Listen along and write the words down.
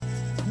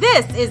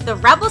This is the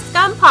Rebel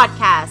Scum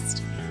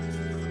Podcast.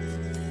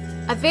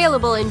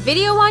 Available in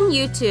video on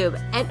YouTube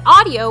and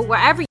audio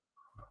wherever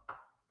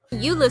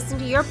you listen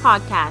to your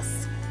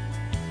podcasts.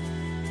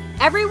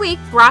 Every week,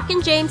 Brock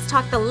and James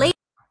talk the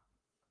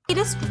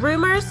latest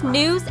rumors,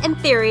 news, and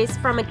theories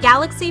from a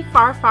galaxy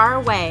far, far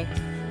away.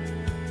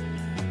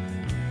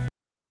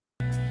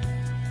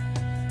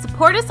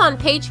 Support us on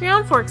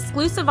Patreon for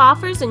exclusive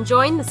offers and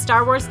join the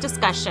Star Wars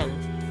discussion.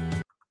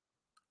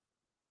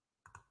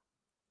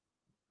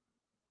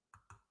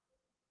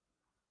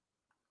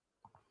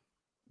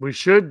 You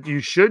should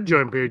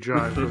join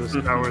Patreon for the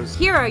Star Wars.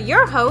 Here are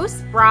your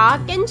hosts, Brock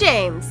and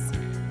James.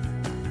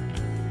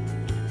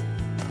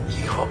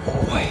 You're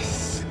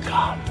always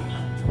scum.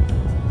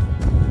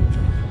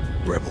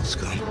 Rebel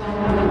scum.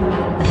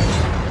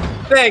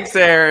 Thanks,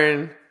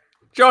 Aaron.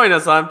 Join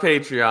us on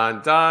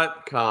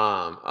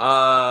patreon.com.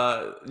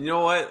 You know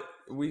what?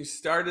 We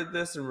started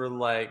this and we're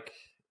like,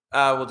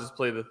 we'll just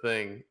play the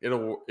thing.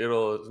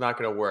 It's not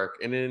gonna work.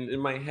 And in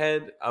my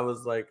head, I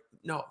was like,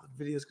 no, the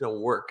video's gonna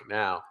work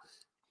now.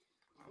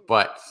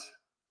 But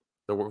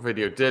the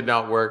video did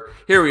not work.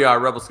 Here we are,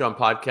 Rebel Scum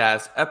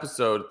Podcast,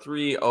 episode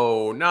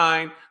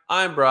 309.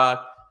 I'm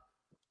Brock.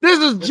 This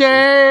is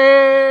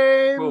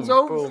James.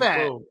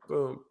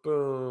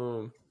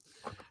 Boom.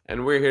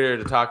 And we're here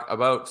to talk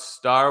about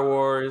Star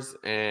Wars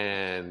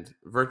and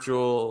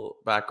virtual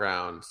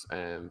backgrounds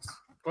and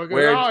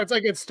it's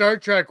like it's Star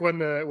Trek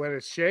when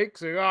it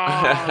shakes.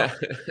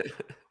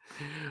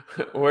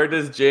 Where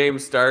does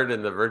James start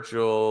and the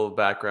virtual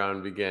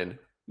background begin?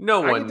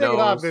 No one knows. Take it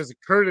off. There's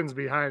curtains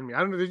behind me.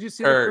 I don't know. Did you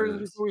see the curtains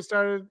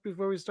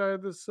before we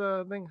started this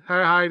thing?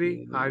 Hi,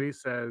 Heidi. Mm-hmm. Heidi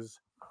says,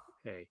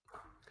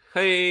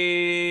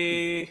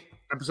 Hey.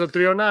 Episode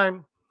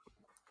 309.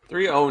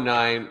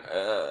 309.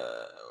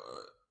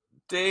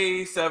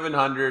 Day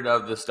 700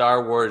 of the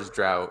Star Wars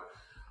drought.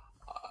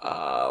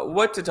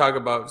 What to talk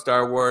about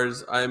Star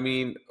Wars? I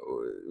mean,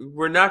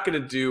 we're not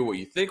going to do what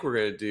you think we're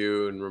going to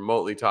do and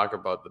remotely talk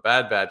about the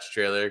Bad Batch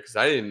trailer because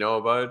I didn't know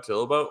about it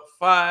till about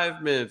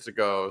 5 minutes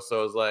ago. So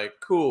I was like,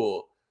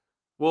 cool,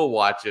 we'll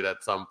watch it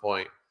at some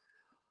point.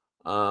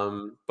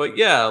 But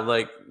yeah,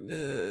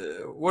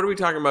 what are we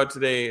talking about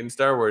today in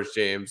Star Wars,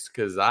 James?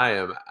 Because I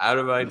am out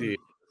of ideas.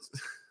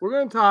 We're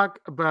going to talk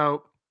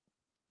about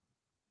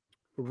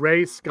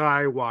Rey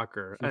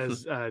Skywalker,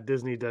 as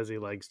Disney Desi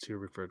likes to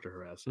refer to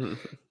her as.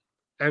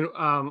 And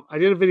I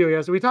did a video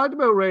yesterday. We talked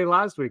about Rey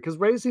last week because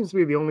Rey seems to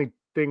be the only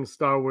thing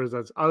Star Wars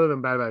that's other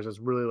than Bad Batch that's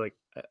really like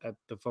at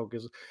the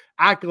focus.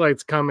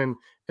 Acolyte's coming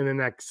in the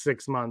next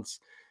 6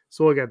 months,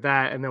 so we'll get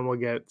that, and then we'll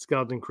get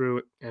Skeleton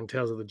Crew and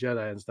Tales of the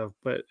Jedi and stuff.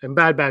 And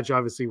Bad Batch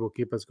obviously will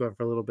keep us going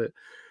for a little bit.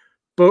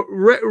 But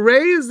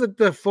Rey is at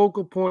the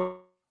focal point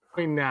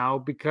now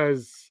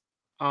because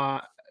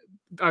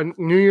on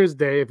New Year's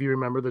Day, if you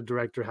remember, the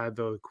director had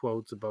those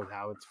quotes about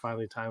how it's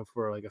finally time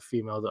for like a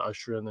female to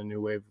usher in the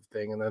new wave of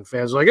thing, and then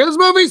fans were like, "This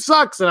movie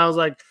sucks," and I was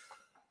like,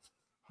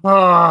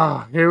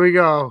 "Oh, here we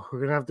go.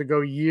 We're gonna have to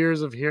go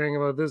years of hearing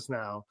about this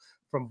now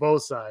from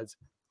both sides."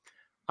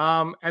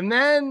 And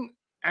then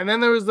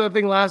there was the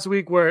thing last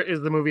week where is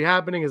the movie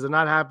happening? Is it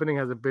not happening?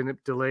 Has it been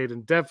delayed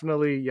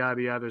indefinitely?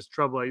 Yada yada. There's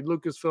trouble at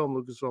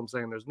Lucasfilm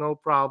saying there's no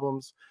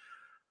problems.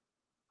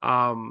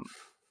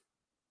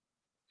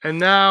 And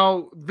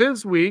now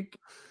this week,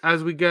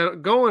 as we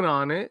get going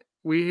on it,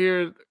 we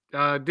hear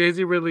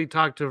Daisy Ridley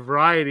talk to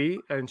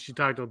Variety, and she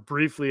talked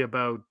briefly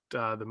about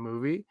the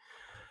movie.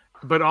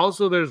 But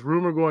also there's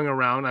rumor going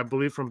around, I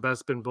believe from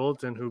Bespin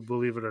Bulletin, who,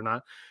 believe it or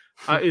not,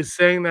 is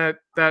saying that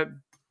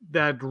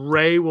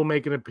Rey will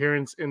make an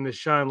appearance in the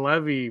Sean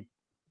Levy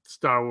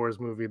Star Wars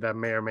movie that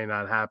may or may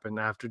not happen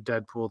after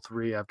Deadpool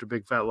 3, after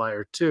Big Fat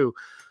Liar 2.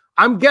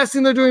 I'm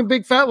guessing they're doing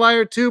Big Fat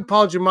Liar 2.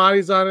 Paul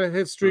Giamatti's on a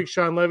hit streak,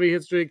 Sean Levy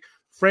hit streak.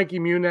 Frankie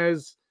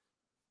Muniz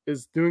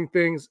is doing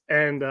things,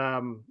 and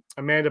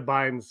Amanda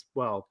Bynes,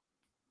 well,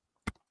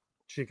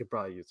 she could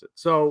probably use it.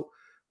 So,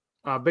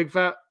 Big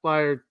Fat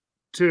Liar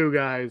 2,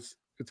 guys,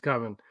 it's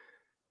coming.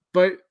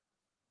 But,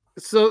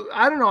 so,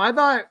 I don't know. I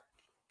thought,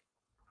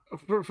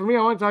 for me,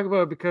 I want to talk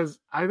about it because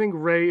I think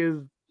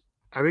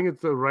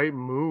it's the right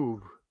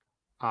move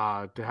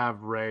to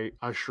have Rey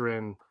usher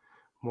in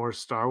more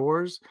Star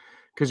Wars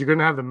because you're going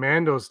to have the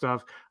Mando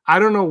stuff. I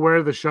don't know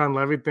where the Sean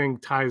Levy thing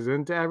ties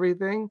into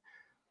everything.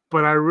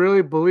 But I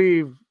really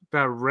believe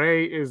that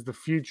Rey is the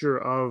future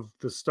of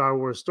the Star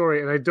Wars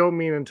story. And I don't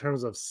mean in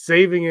terms of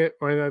saving it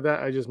or anything like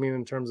that. I just mean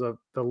in terms of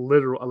the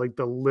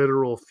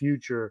literal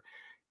future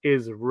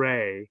is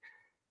Rey.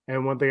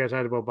 And one thing I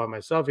talked about by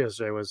myself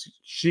yesterday was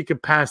she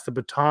could pass the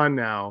baton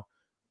now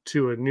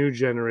to a new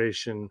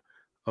generation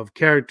of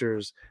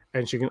characters,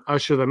 and she can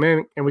usher them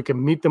in, and we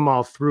can meet them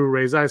all through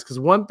Rey's eyes. Because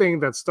one thing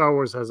that Star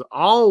Wars has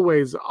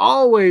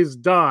always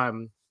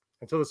done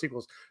until the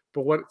sequels,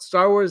 but what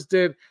Star Wars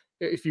did,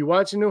 if you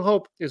watch A New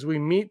Hope, is we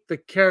meet the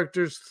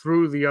characters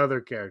through the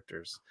other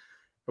characters.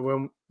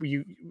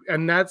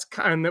 And that's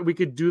kind of, we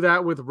could do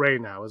that with Rey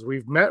now. As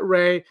we've met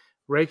Rey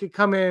could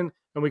come in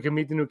and we can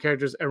meet the new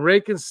characters, and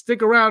Rey can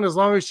stick around as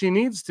long as she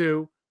needs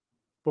to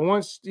But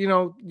once you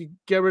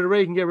get rid of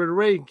Rey, you can get rid of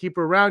Rey. You can keep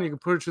her around. You can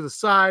put her to the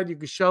side. You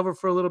can shelve her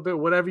for a little bit,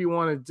 whatever you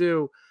want to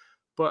do.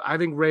 But I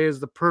think Rey is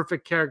the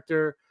perfect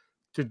character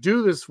to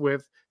do this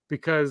with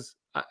because,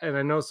 and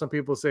I know some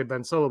people say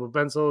Ben Solo, but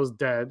Ben Solo is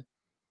dead.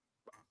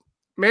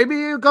 Maybe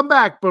he'll come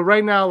back, but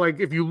right now, like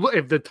if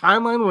the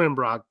timeline were in,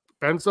 Brock,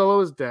 Ben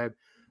Solo is dead,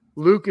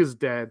 Luke is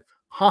dead,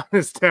 Han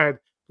is dead,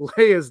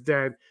 Leia is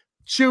dead,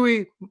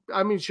 Chewie.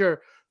 I mean,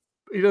 sure,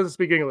 he doesn't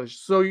speak English,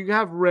 so you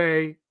have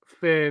Rey,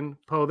 Finn,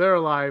 Poe. They're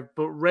alive,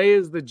 but Rey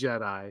is the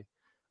Jedi.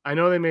 I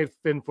know they made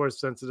Finn force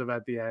sensitive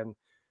at the end,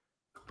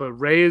 but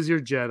Rey is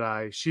your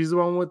Jedi. She's the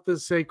one with the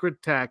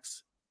sacred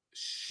text.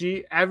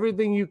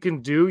 Everything you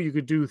could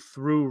do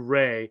through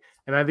Rey,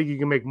 and I think you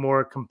can make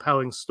more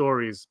compelling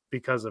stories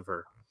because of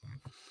her.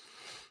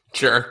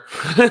 Sure.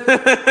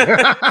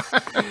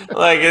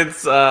 Like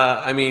it's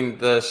I mean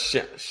the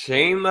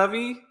Shane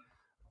Levy,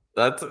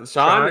 that's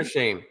Sean or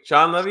Shane?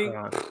 Sean Levy?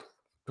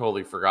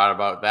 Totally forgot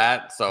about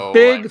that. So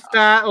big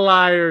fat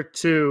liar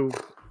too.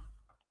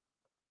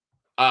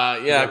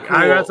 Yeah, cool.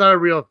 That's not a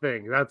real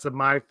thing. That's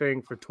my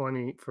thing for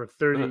 20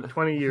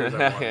 years.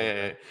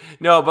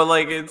 No, but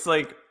like it's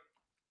like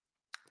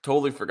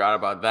totally forgot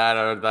about that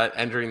or that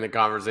entering the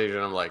conversation.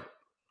 I'm like,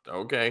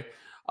 okay.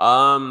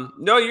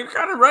 No, you're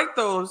kind of right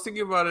though. I was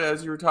thinking about it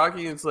as you were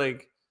talking. It's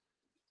like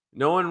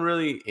no one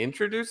really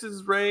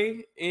introduces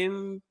Rey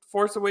in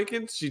Force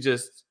Awakens. She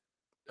just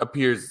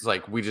appears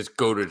like we just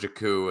go to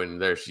Jakku and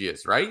there she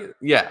is, right?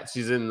 Yeah,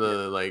 she's in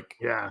the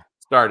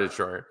Star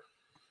Destroyer.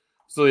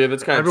 So yeah,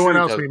 that's kind of everybody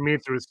else we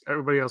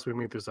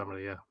meet through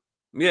somebody.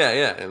 Yeah,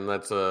 and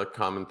that's a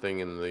common thing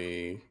in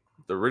the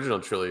original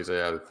trilogy.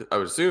 I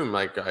would assume,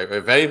 like,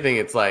 if anything,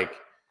 it's like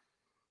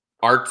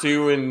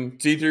R2 and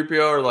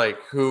C-3PO are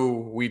like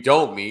who we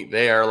don't meet.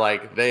 They are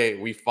like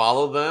we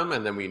follow them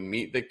and then we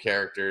meet the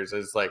characters.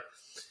 It's like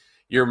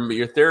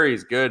your theory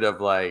is good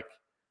of like,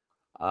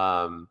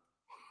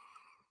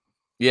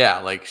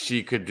 like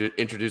she could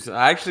introduce it.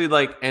 I actually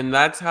like, and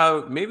that's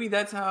how maybe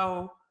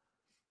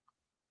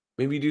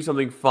do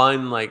something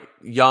fun, like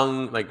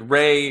young, like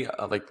Rey,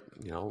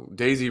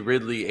 Daisy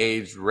Ridley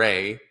aged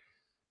Rey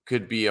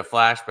could be a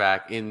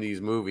flashback in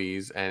these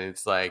movies. And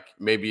it's like,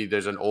 maybe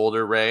there's an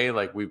older Rey,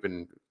 like we've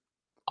been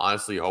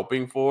honestly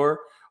hoping for,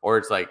 or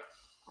it's like,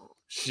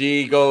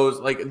 she goes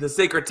like the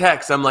sacred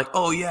text. I'm like,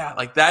 oh yeah.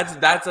 Like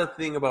that's a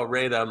thing about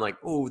Rey that I'm like,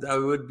 oh, that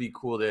would be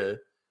cool to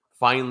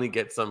finally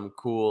get some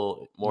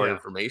more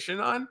information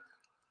on.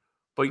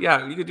 But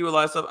yeah, you could do a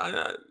lot of stuff.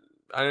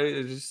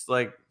 I just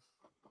like,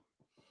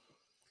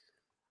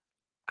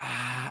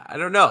 I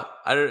don't know.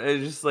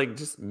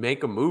 Just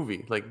make a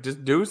movie. Like,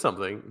 just do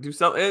something.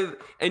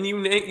 And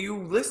you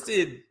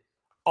listed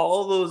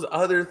all those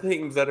other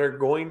things that are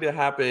going to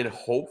happen,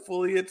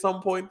 hopefully at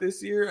some point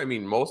this year. I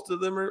mean, most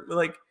of them are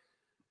like,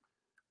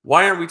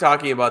 why aren't we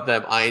talking about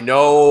them? I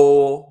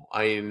know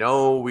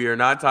we are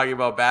not talking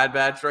about Bad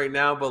Batch right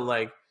now, but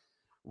like,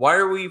 why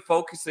are we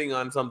focusing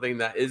on something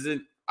that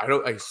isn't, I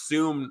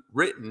assume,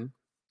 written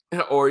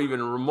or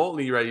even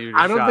remotely ready to be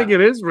I don't think it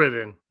is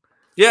written.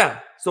 Yeah.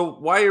 So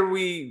why are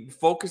we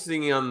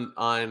focusing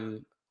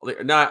on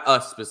not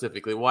us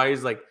specifically? Why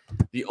is like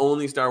the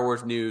only Star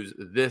Wars news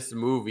this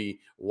movie?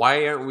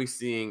 Why aren't we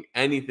seeing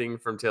anything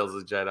from Tales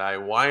of the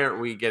Jedi? Why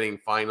aren't we getting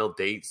final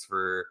dates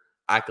for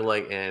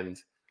Acolyte and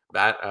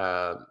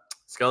that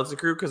Skeleton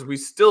Crew? Because we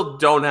still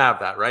don't have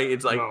that, right?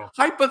 It's like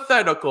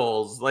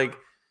hypotheticals. Like,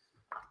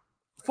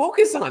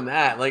 focus on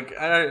that. Like,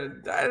 I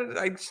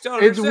just don't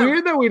understand. It's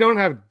weird that we don't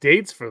have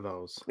dates for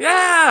those.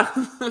 Yeah.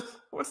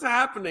 What's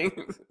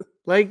happening?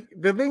 Like,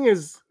 the thing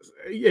is,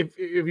 if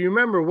you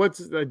remember,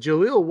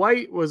 Jaleel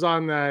White was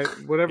on that,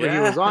 whatever he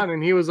was on,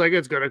 and he was like,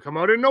 it's going to come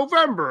out in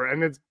November.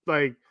 And it's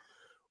like,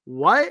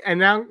 what? And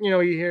now,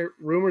 you hear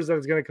rumors that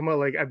it's going to come out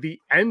like at the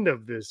end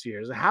of this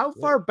year. So how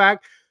far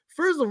back?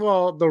 First of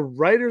all, the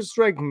writer's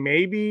strike,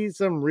 maybe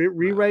some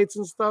rewrites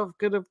and stuff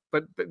could have,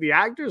 but the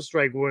actor's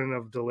strike wouldn't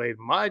have delayed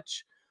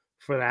much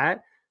for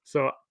that.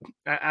 So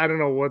I don't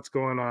know what's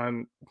going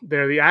on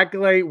there. The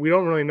Acolyte, we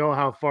don't really know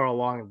how far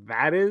along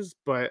that is,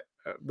 but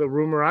the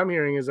rumor I'm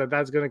hearing is that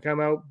that's going to come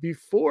out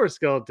before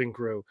Skeleton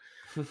Crew.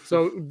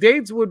 So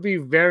dates would be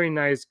very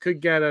nice.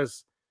 Could get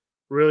us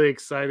really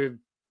excited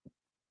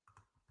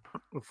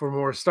for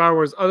more Star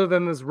Wars other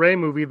than this Rey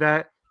movie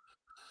that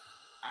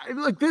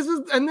this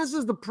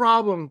is the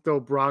problem though,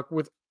 Brock,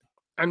 with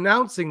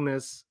announcing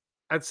this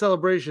at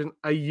Celebration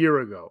a year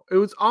ago. It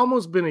was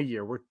almost been a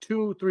year. We're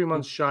 2-3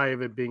 months shy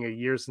of it being a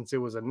year since it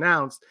was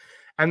announced.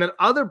 And that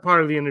other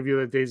part of the interview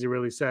that Daisy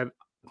really said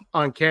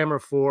on camera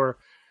for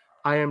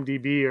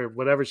IMDb or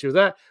whatever she was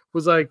at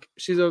was like,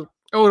 she said,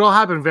 oh, it all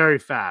happened very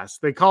fast.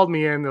 They called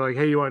me in. They're like,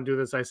 hey, you want to do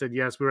this? I said,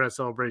 yes, we were at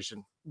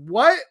Celebration.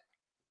 What?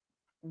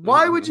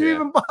 Why would you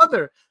even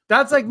bother?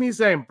 That's like me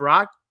saying,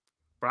 Brock,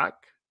 I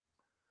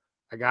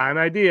got an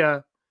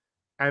idea.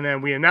 And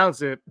then we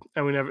announce it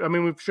and we never, I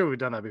mean, we've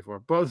done that before,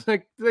 but it's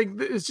like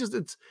it's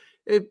just,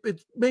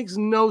 it makes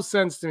no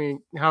sense to me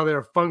how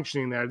they're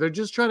functioning there. They're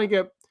just trying to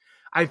get,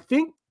 I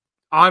think,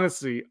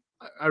 honestly,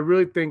 I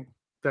really think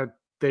that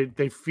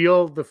they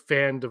feel the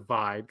fan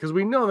divide because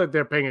we know that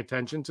they're paying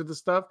attention to the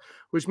stuff,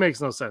 which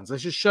makes no sense. They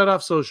should shut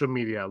off social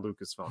media at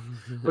Lucasfilm.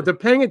 But they're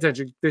paying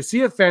attention. They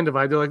see a fan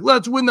divide. They're like,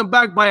 let's win them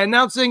back by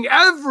announcing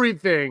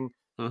everything.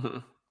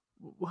 But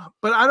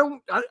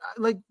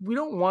we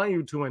don't want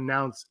you to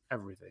announce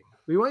everything.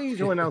 We want you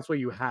to announce what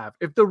you have.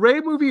 If the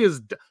Rey movie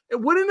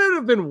wouldn't it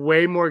have been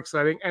way more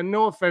exciting? And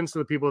no offense to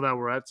the people that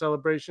were at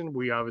Celebration,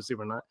 we obviously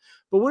were not.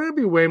 But wouldn't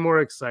it be way more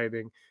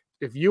exciting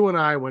if you and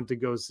I went to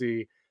go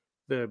see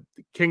the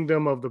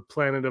Kingdom of the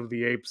Planet of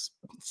the Apes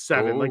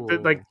 7?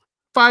 Like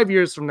 5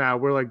 years from now,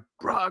 we're like,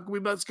 Brock, we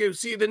must go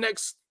see the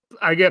next.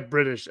 I get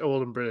British,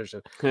 old and British.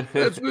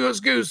 We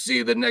must go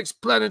see the next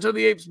Planet of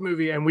the Apes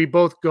movie, and we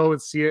both go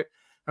and see it.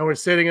 And we're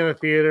sitting in the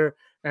theater,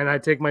 and I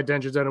take my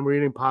dentures out, and we're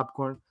eating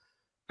popcorn.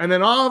 And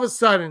then all of a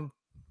sudden,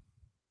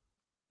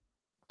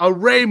 a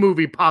Rey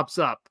movie pops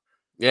up.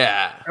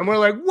 Yeah. And we're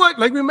like, what?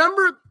 Like,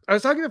 remember, I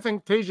was talking to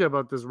Fantasia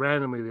about this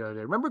randomly the other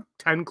day. Remember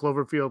 10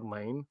 Cloverfield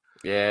Lane?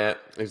 Yeah,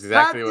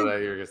 exactly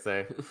what you were going to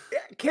say.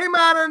 It came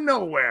out of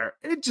nowhere.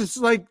 It just,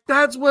 like,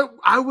 that's what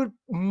I would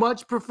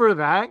much prefer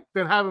that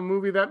than have a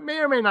movie that may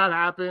or may not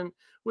happen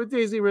with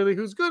Daisy Ridley,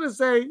 who's going to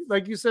say,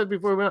 like you said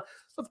before,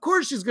 of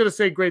course she's going to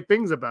say great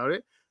things about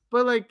it.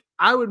 But, like,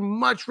 I would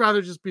much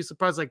rather just be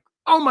surprised, like,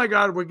 oh my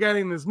God, we're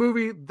getting this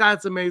movie.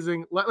 That's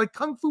amazing. Like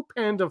Kung Fu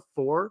Panda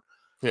 4.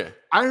 Yeah.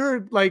 I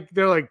heard, like,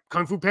 they're like,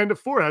 Kung Fu Panda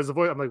 4 has a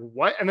voice. I'm like,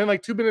 what? And then,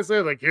 like, 2 minutes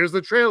later, like, here's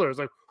the trailer. It's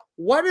like,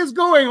 what is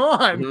going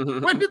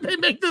on? When did they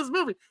make this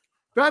movie?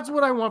 That's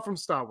what I want from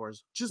Star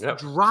Wars. Just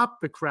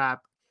drop the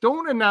crap.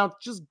 Don't announce.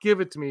 Just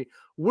give it to me.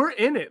 We're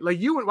in it. Like,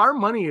 our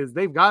money is,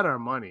 they've got our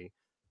money.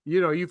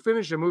 You know, you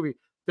finish a movie.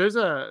 There's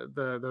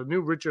the new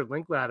Richard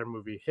Linklater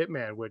movie,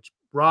 Hitman, which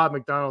Rob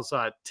McDonald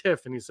saw at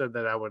TIFF, and he said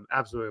that I would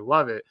absolutely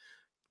love it.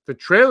 The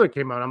trailer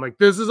came out. I'm like,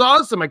 this is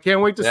awesome. I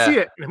can't wait to see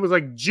it. And it was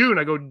like June.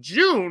 I go,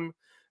 June?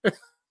 It's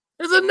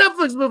a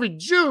Netflix movie,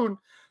 June.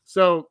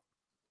 So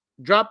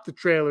drop the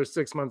trailer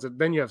 6 months.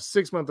 Then you have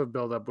 6 months of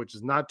buildup, which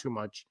is not too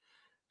much.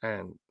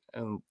 And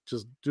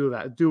just do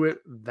that. Do it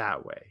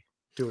that way.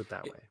 Do it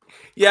that way.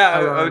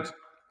 Yeah.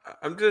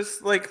 I'm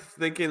just like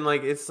thinking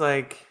like, it's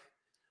like,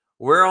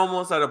 we're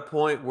almost at a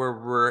point where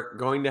we're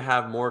going to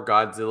have more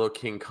Godzilla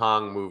King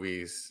Kong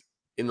movies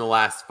in the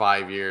last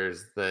 5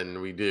 years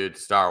than we did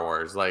Star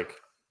Wars. Like,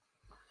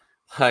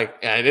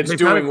 and it's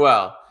doing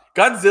well.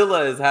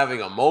 Godzilla is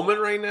having a moment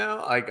right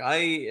now. Like, I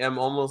am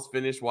almost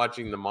finished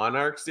watching the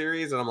Monarch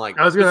series, and I'm like,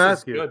 I was going to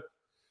ask you. Good.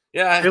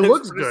 Yeah, it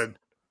looks good.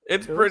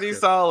 It's pretty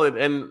solid,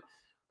 and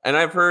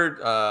I've heard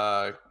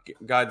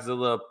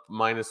Godzilla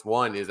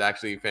 -1 is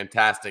actually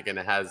fantastic, and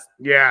it has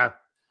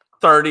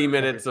 30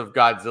 minutes of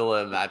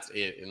Godzilla, and that's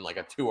it in like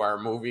a 2-hour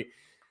movie.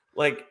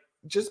 Like,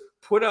 just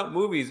put out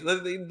movies.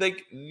 Like,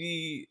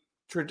 the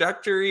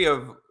trajectory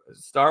of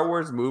Star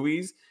Wars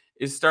movies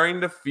is starting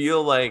to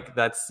feel like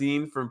that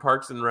scene from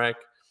Parks and Rec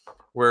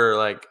where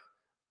like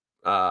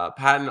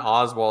Patton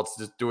Oswalt's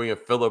just doing a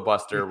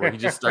filibuster where he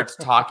just starts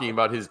talking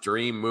about his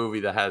dream movie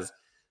that has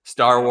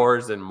Star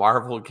Wars and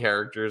Marvel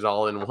characters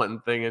all in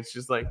one thing. It's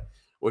just like,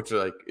 which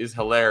like is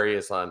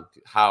hilarious on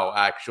how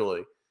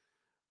actually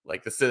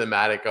like the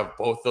cinematic of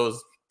both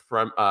those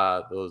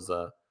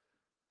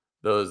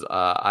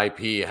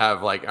IP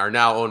have like are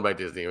now owned by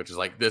Disney, which is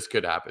like this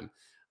could happen.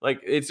 Like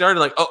it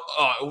started like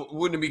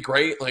wouldn't it be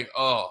great? Like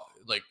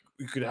like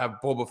you could have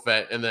Boba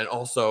Fett and then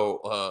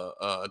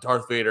also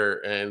Darth Vader,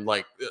 and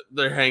like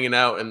they're hanging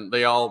out and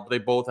they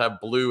both have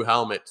blue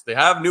helmets. They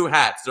have new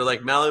hats. They're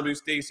like Malibu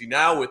Stacy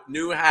now with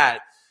new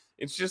hat.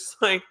 It's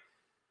just like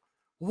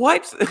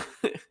what?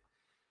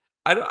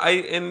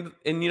 And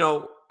you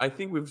know, I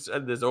think we've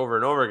said this over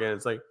and over again.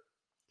 It's like,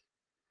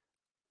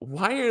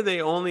 why are they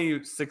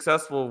only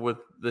successful with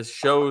the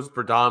shows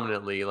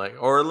predominantly?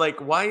 Like, or like,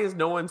 why is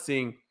no one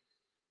seeing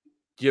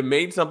you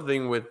made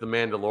something with The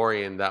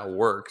Mandalorian that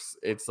works?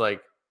 It's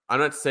like, I'm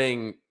not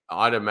saying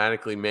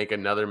automatically make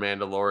another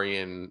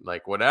Mandalorian,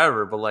 like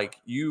whatever, but like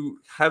you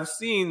have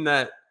seen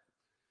that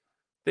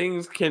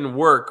things can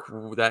work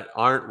that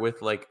aren't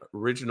with like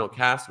original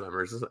cast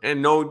members.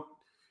 And no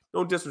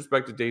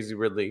disrespect to Daisy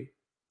Ridley.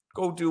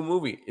 Go do a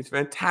movie. It's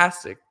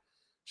fantastic.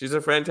 She's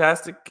a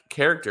fantastic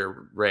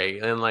character, Rey.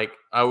 And like,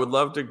 I would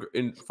love to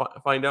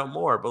find out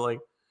more, but like,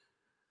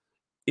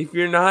 if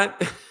you're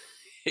not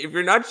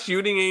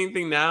shooting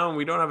anything now and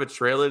we don't have a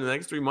trailer in the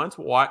next 3 months,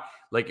 why?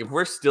 Like, if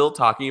we're still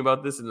talking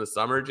about this in the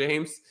summer,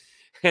 James,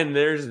 and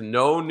there's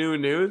no new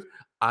news,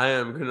 I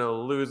am going to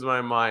lose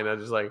my mind. I'm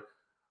just like,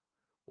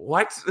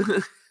 what?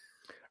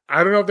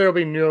 I don't know if there'll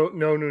be no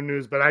new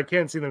news, but I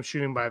can't see them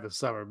shooting by the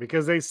summer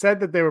because they said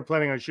that they were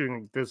planning on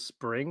shooting this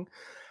spring.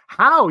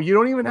 How? You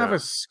don't even have a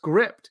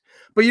script.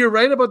 But you're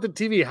right about the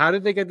TV. How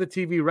did they get the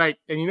TV right?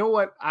 And you know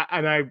what?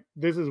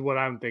 This is what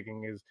I'm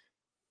thinking is,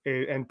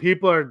 and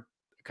people are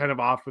kind of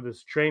off of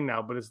this train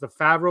now, but it's the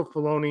Favreau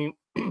Filoni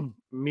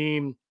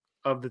meme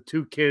of the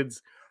two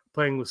kids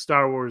playing with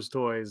Star Wars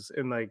toys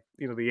in like,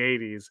 you know, the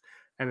 80s.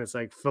 And it's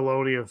like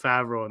Filoni and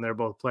Favreau, and they're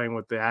both playing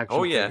with the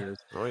action figures.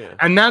 Oh, yeah.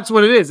 And that's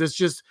what it is. It's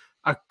just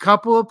a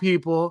couple of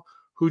people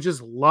who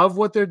just love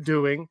what they're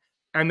doing,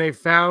 and they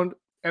found,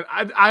 and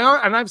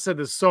I've said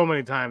this so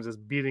many times, it's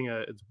beating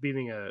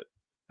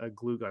a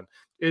glue gun.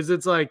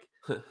 It's like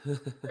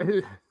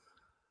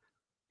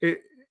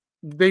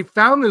they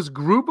found this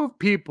group of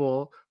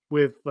people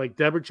with like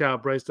Deborah Chow,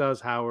 Bryce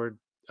Dallas Howard.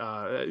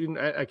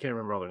 I can't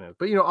remember all their names,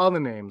 but all the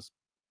names.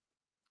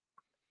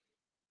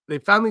 They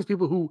found these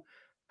people who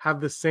have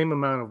the same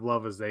amount of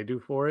love as they do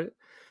for it,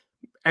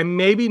 and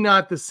maybe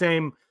not the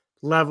same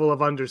level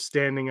of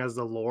understanding as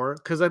the lore,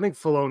 because I think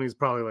Filoni's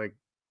probably like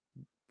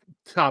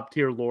top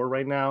tier lore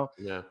right now.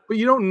 Yeah, but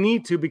you don't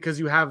need to, because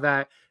you have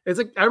that. It's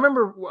like, I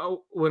remember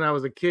when I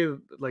was a kid,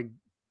 like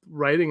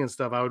writing and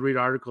stuff, I would read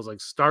articles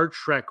like Star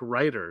Trek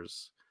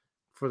writers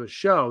for the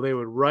show. They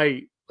would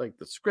write like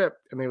the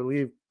script, and they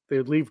would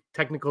leave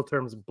technical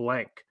terms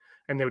blank,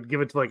 and they would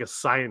give it to like a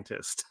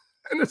scientist.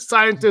 And the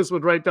scientist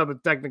would write down the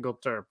technical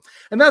term,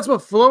 and that's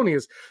what Filoni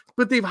is.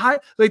 But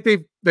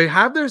they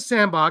have their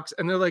sandbox,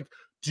 and they're like,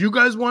 "Do you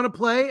guys want to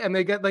play?" And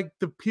they get like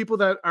the people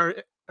that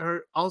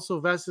are also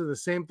vested in the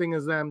same thing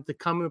as them to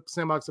come in the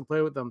sandbox and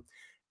play with them.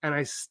 And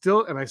I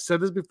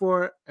said this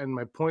before, and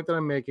my point that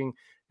I'm making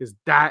is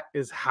that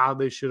is how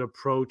they should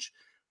approach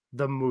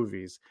the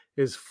movies: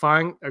 is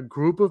find a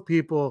group of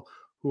people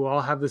who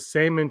all have the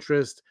same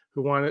interest,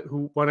 who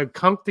want to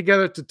come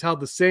together to tell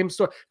the same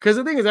story. Because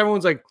the thing is,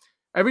 everyone's like,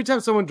 every time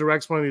someone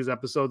directs one of these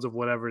episodes of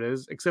whatever it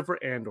is, except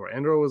for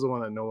Andor was the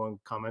one that no one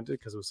commented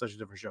because it was such a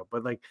different show.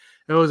 But like,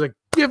 it was like,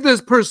 give this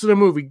person a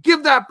movie,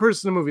 give that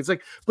person a movie. It's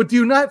like, but do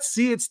you not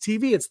see it's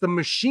TV? It's the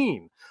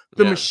machine.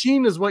 The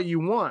machine is what you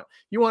want.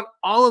 You want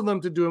all of them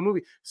to do a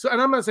movie. So,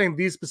 and I'm not saying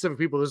these specific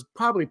people. There's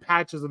probably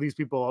patches of these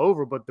people all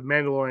over, but The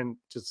Mandalorian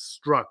just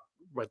struck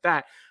with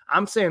that.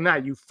 I'm saying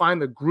that you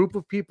find a group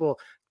of people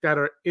that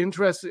are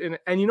interested in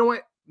it. And you know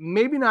what?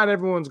 Maybe not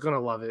everyone's going to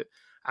love it.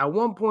 At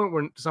one point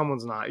when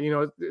someone's not,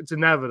 it's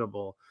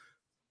inevitable.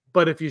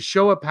 But if you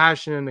show a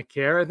passion and a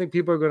care, I think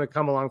people are going to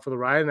come along for the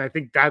ride. And I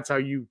think that's how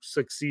you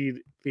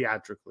succeed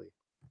theatrically.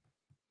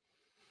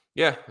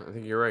 Yeah, I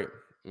think you're right.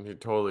 You're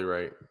totally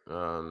right.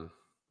 Oh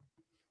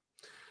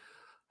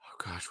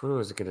gosh, what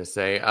was I going to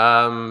say?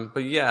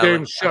 But yeah.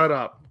 James, shut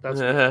up. That's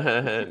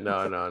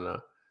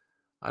no.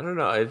 I don't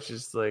know. It's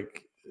just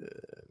like,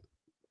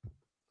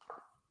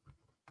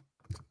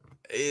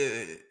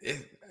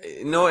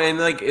 no, and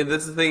like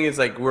this the thing is,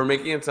 like, we're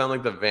making it sound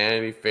like the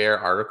Vanity Fair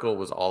article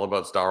was all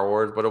about Star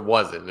Wars, but it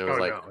wasn't. It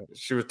was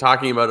she was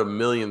talking about a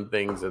million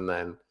things, and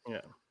then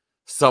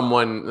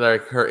someone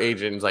like her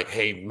agent is like,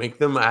 "Hey, make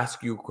them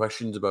ask you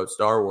questions about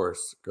Star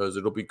Wars because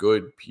it'll be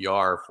good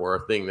PR for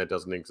a thing that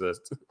doesn't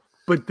exist."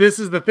 But this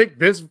is the thing: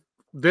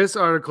 this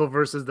article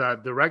versus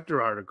that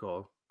director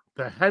article.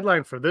 The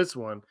headline for this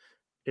one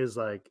is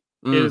like,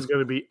 "It is going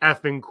to be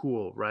effing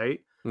cool,"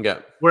 right? Yeah.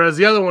 Whereas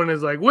the other one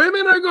is like,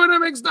 women are going to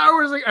make Star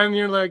Wars, and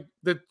you're like,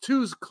 the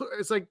two's.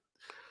 It's like,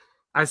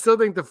 I still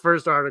think the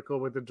first article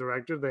with the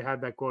director, they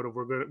had that quote of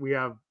we're going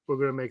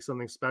to make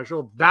something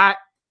special. That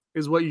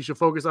is what you should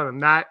focus on,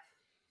 and that,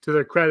 to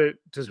their credit,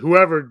 to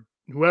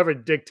whoever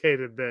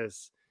dictated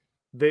this,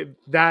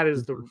 that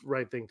is the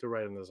right thing to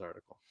write in this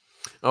article.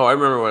 Oh, I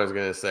remember what I was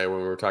going to say when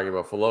we were talking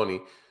about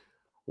Filoni.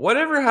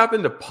 Whatever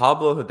happened to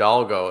Pablo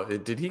Hidalgo?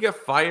 Did he get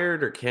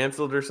fired or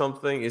canceled or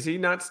something? Is he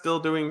not still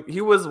doing? He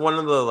was one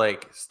of the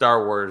like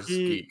Star Wars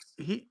geeks.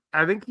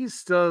 I think he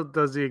still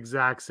does the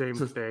exact same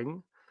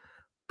thing,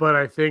 but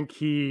I think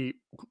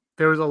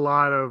there was a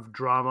lot of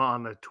drama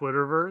on the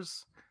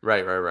Twitterverse.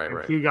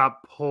 Right. He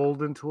got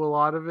pulled into a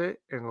lot of it,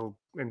 and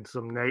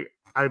some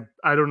I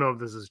don't know if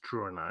this is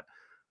true or not.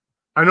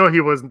 I know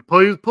he was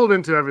pulled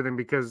into everything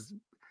because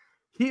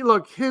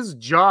his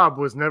job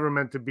was never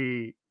meant to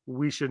be,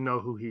 we should know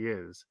who he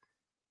is.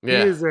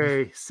 Yeah. He is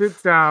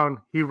sits down,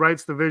 he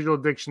writes the visual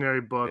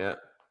dictionary book,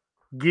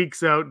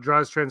 geeks out,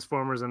 draws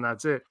Transformers, and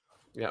that's it.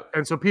 Yeah.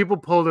 And so people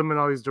pulled him in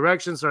all these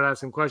directions, started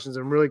asking questions,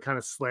 and really kind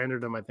of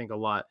slandered him, I think, a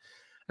lot.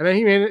 And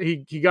then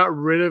he got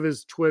rid of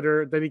his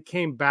Twitter. Then he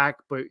came back,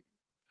 but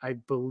I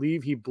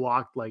believe he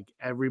blocked like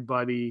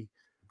everybody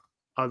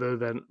other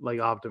than like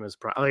Optimus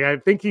Prime. Like, I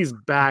think he's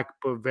back,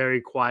 but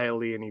very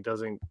quietly, and he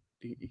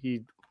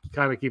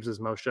kind of keeps his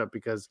mouth shut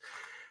because,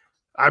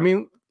 I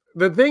mean,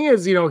 the thing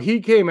is,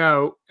 he came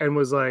out and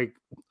was like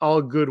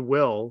all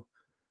goodwill,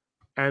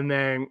 and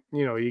then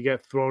you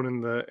get thrown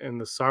in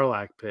the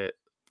Sarlacc pit.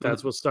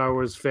 That's what Star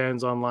Wars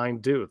fans online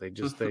do. They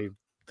just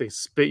they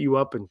spit you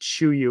up and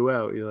chew you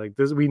out. You're like,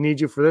 this, we need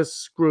you for this.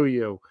 Screw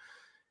you.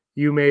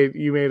 You made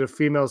a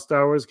female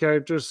Star Wars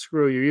character.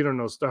 Screw you. You don't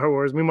know Star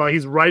Wars. Meanwhile,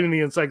 he's writing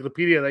the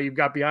encyclopedia that you've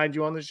got behind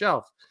you on the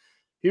shelf.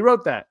 He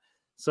wrote that.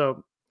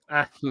 So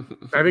I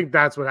think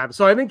that's what happened.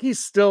 So I think he's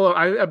still,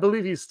 I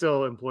believe he's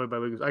still employed by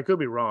Lucas. I could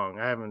be wrong.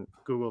 I haven't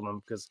Googled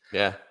him because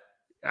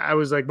I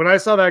was like, when I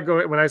saw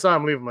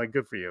him leave, I'm like,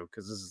 good for you,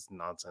 because this is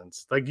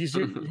nonsense. Like, you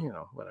should,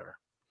 whatever.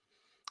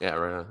 Yeah,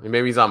 right on.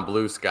 Maybe he's on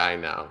Blue Sky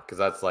now, because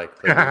that's like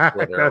Twitter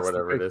or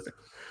whatever it is.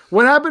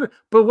 What happened?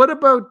 But what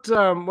about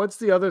what's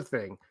the other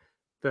thing?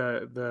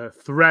 the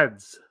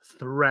threads.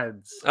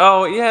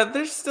 Oh yeah,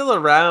 they're still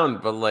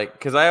around, but like,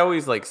 because I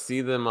always like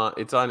see them on.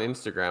 It's on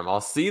Instagram.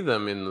 I'll see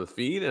them in the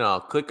feed, and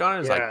I'll click on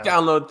it. It's like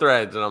download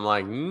Threads, and I'm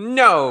like,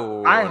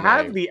 no. I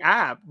have the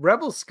app.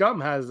 Rebel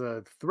Scum has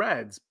a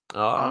Threads,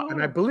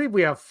 and I believe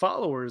we have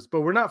followers,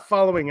 but we're not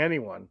following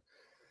anyone.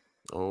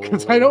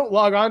 Because I don't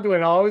log on to it,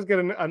 and I'll always get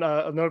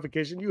a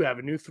notification. You have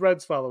a new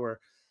Threads follower.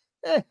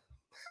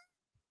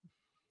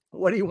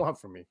 What do you want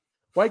from me?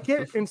 Why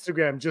can't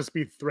Instagram just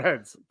be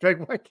Threads?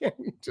 Like, why can't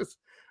you just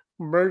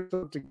merge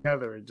them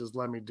together and just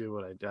let me do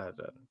what I did?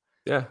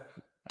 Yeah,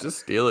 just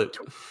steal it.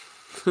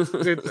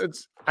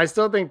 I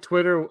still think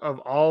Twitter, of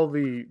all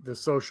the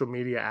social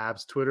media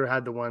apps, Twitter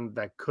had the one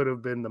that could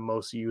have been the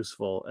most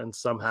useful, and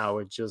somehow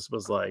it just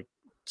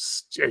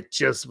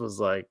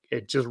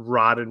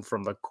rotted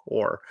from the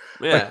core.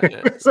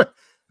 Yeah.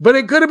 But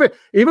it could have been,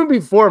 even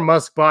before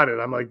Musk bought it,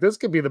 I'm like, this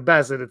could be the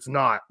best, and it's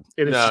not.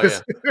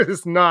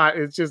 It's not.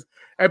 It's just,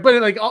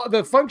 but like all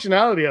the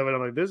functionality of it, I'm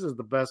like, this is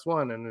the best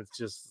one, and it's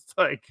just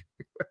like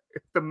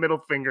the middle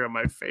finger on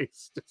my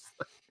face. Just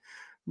like,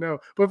 no.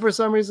 But for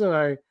some reason,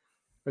 I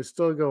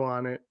still go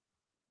on it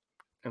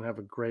and have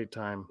a great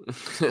time.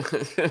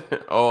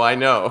 Oh, I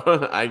know.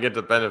 I get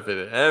to benefit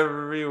it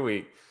every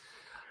week.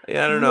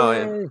 Yeah, I don't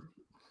know.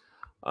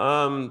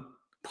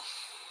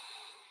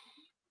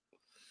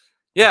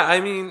 Yeah, I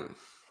mean,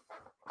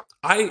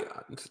 I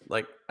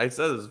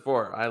said this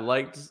before. I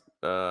liked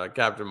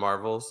Captain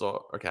Marvel,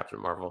 or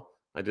Captain Marvel.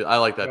 I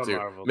like that too.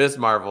 Marvel. Miss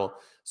Marvel.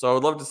 So I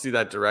would love to see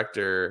that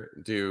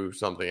director do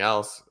something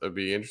else. It'd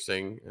be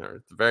interesting, or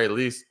at the very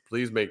least,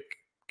 please make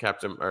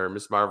Captain or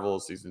Miss Marvel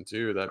season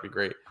 2. That'd be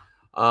great.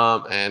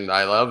 And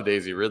I love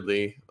Daisy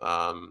Ridley.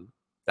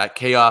 That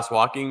Chaos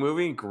Walking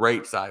movie,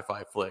 great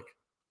sci-fi flick.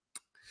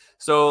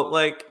 So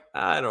like,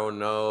 I don't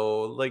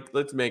know. Like,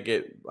 let's make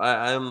it.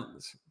 I'm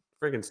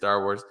freaking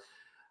Star Wars.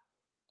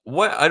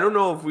 What, I don't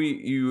know if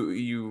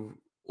you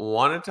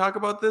want to talk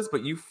about this,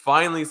 but you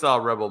finally saw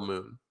Rebel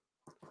Moon.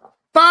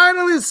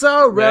 Moon.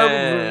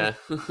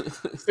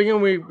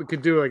 Thinking we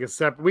could do like a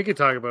separate. We could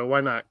talk about it.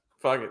 Why not?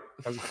 Fuck it.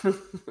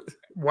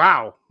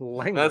 Wow,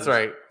 language. That's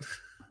right.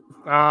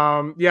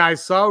 Yeah, I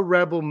saw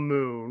Rebel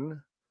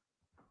Moon.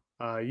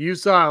 You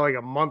saw it like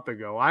a month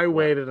ago. I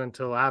waited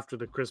until after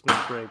the Christmas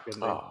break.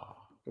 And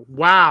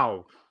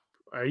wow,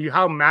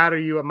 how mad are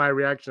you at my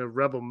reaction of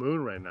Rebel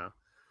Moon right now?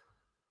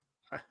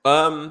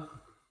 No,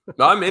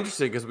 I'm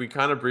interested because we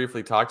kind of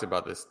briefly talked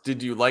about this.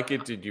 Did you like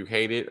it? Did you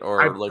hate it?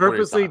 Or I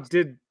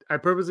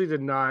purposely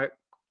did not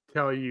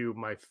tell you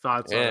my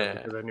thoughts on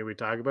it because I knew we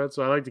talked about it.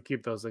 So I like to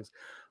keep those things.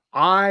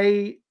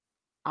 I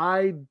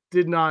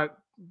did not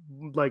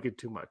like it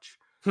too much.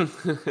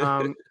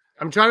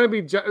 I'm trying to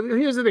be.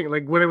 Here's the thing: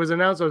 like when it was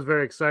announced, I was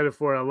very excited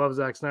for it. I love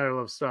Zack Snyder. I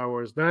love Star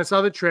Wars. Then I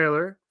saw the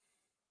trailer,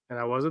 and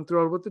I wasn't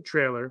thrilled with the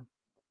trailer.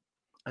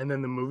 And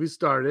then the movie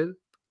started, and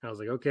I was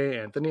like, okay,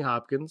 Anthony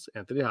Hopkins.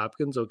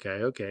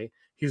 Okay.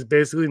 He's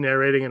basically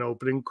narrating an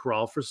opening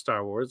crawl for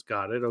Star Wars.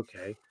 Got it.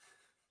 Okay.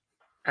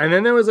 And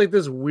then there was like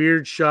this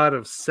weird shot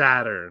of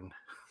Saturn.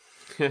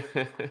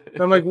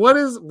 I'm like, what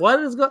is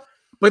going?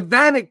 But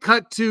then it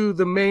cut to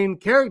the main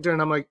character,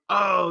 and I'm like,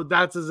 oh,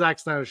 that's a Zack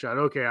Snyder shot.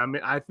 Okay,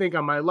 I think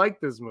I might like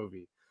this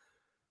movie.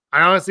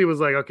 I honestly was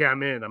like, okay,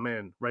 I'm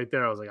in. Right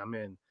there, I was like, I'm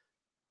in.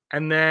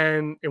 And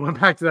then it went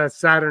back to that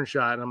Saturn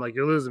shot, and I'm like,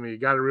 you're losing me. You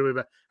got it really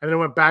bad. And then it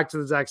went back to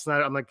the Zack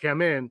Snyder. I'm like, okay,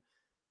 I'm in.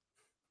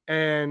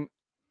 And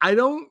I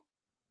don't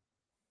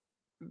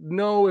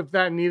know if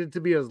that needed to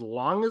be as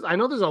long as. I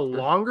know there's a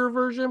longer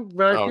version,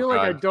 but I feel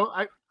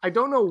like I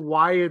don't know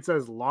why it's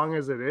as long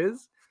as it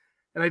is.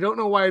 And I don't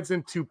know why it's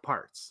in 2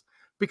 parts,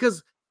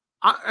 because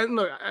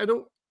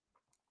it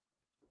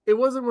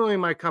wasn't really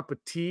my cup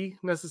of tea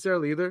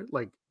necessarily either.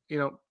 Like,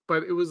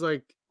 but it was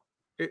like,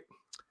 it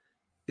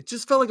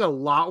just felt like a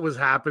lot was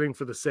happening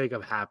for the sake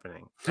of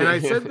happening. And I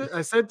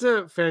said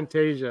to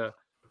Fantasia,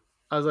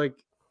 I was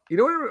like, you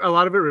know what a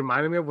lot of it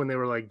reminded me of when they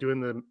were like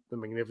doing the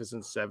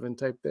Magnificent Seven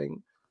type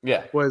thing?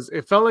 Yeah.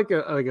 It felt like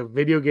a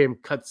video game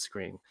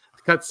cutscene.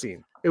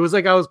 It was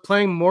like I was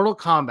playing Mortal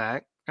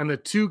Kombat and the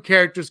 2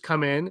 characters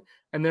come in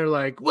and they're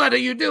like, what are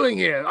you doing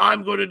here?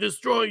 I'm going to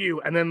destroy you.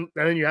 And then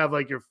you have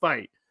like your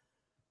fight.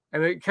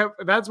 And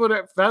that's what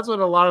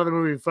a lot of the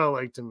movie felt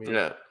like to me.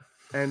 Yeah.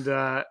 And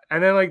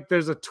then like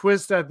there's a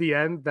twist at the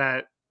end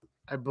that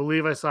I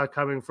believe I saw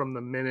coming from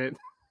the minute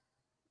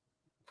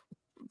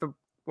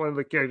one of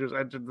the characters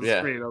entered the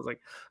screen. I was like,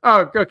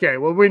 oh, okay,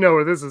 well, we know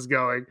where this is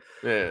going.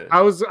 Yeah.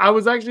 I was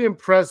actually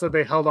impressed that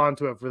they held on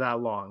to it for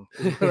that long.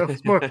 I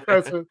was more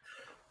impressive.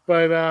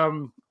 But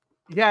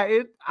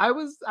yeah,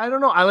 I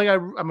don't know.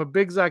 I'm a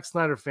big Zack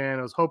Snyder fan.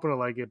 I was hoping to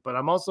like it, but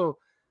I'm also,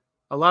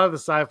 a lot of the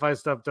sci-fi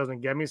stuff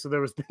doesn't get me. So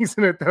there was things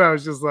in it that I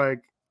was just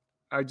like,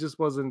 I just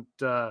wasn't,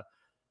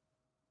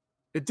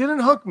 it didn't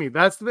hook me.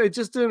 It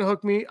just didn't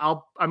hook me.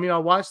 I'll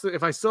watch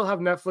if I still have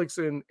Netflix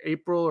in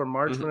April or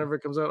March, whenever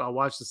it comes out, I'll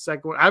watch the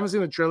second one. I haven't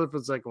seen the trailer for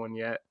the second one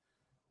yet.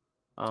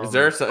 Is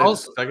there a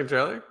second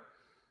trailer?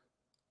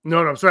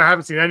 No, I'm sorry. I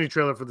haven't seen any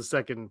trailer for the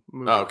second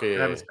movie. Oh, okay.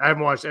 I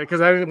haven't watched it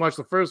because I didn't watch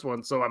the first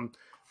one. So I'm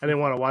I didn't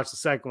want to watch the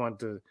second one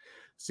to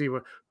see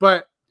what.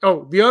 But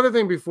the other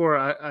thing before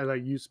I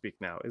let you speak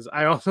now is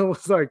I also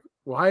was like,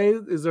 why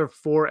is there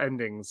 4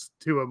 endings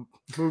to a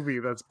movie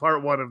that's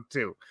part 1 of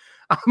 2?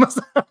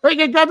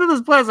 I got to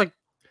this place like,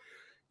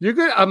 you're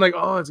good. I'm like,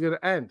 oh, it's gonna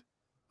end.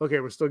 Okay,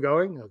 we're still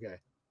going. Okay,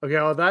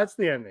 oh, that's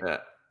the ending. Yeah.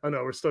 Oh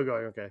no, we're still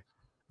going. Okay,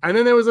 and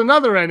then there was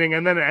another ending,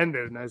 and then it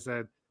ended, and I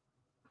said,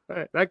 all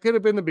right, that could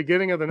have been the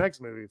beginning of the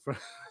next movie.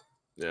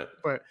 Yeah,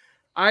 but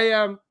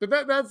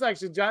that's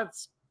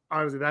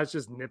honestly that's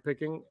just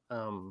nitpicking.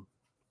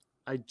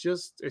 It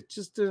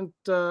just didn't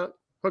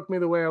hook me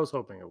the way I was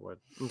hoping it would.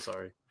 I'm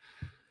sorry.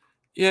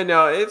 Yeah,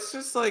 no, it's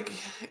just like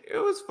it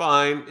was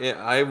fine.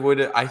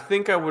 I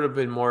think I would have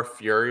been more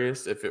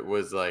furious if it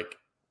was like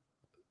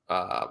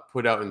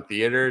put out in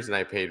theaters and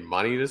I paid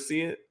money to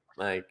see it.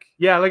 Like,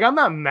 yeah, like I'm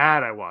not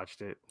mad I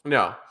watched it.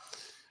 No.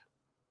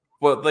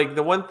 But like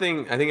the one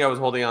thing I think I was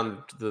holding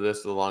on to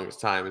this for the longest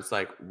time, it's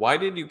like, why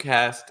did you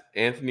cast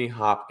Anthony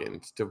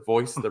Hopkins to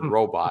voice the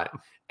robot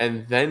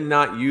and then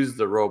not use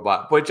the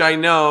robot? Which I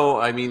know,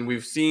 I mean,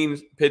 we've seen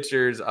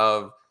pictures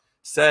of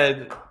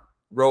said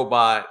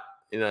robot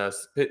in a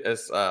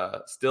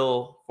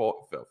still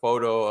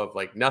photo of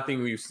like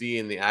nothing we see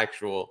in the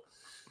actual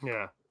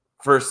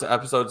first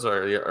episodes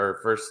or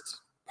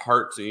first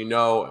part.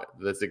 So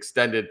this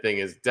extended thing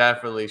is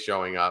definitely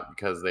showing up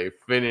because they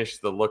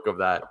finished the look of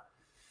that.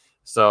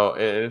 So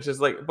it's just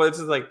like, but it's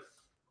just like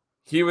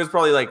he was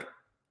probably like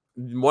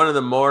one of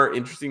the more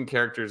interesting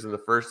characters in the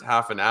first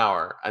half an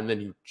hour, and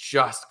then you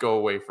just go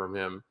away from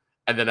him,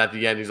 and then at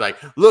the end he's like,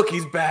 "Look,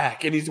 he's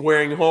back, and he's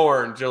wearing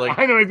horns." You're like,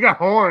 I know he's got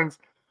horns.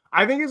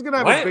 I think he's gonna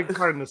have a big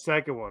part in the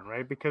second one,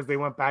 right? Because they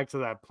went back to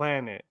that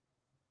planet,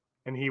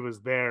 and he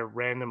was there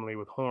randomly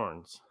with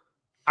horns.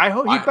 I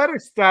hope he better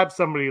stab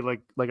somebody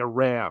like a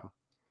ram.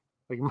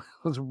 Like,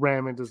 let's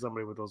ram into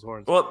somebody with those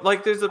horns. Well,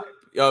 like there's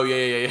yeah.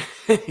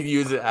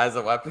 Use it as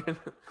a weapon.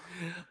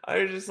 I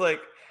was just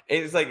like,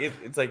 it's like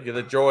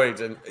the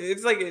droids, and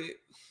it's like,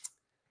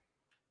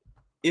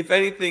 if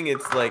anything,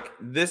 it's like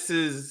this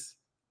is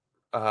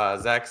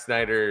Zack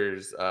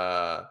Snyder's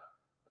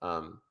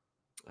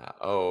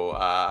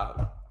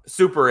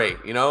Super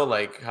 8.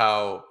 Like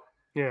how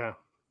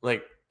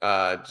like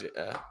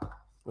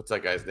what's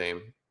that guy's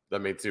name that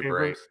made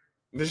Super 8?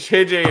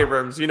 J.J.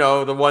 Abrams,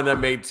 the one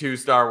that made 2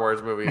 Star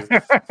Wars movies.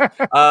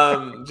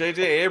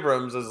 J.J.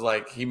 Abrams is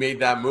like, he made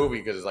that movie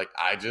because it's like,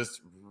 I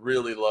just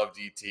really loved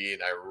E.T.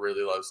 and I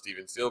really love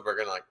Steven Spielberg.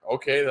 And like,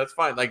 okay, that's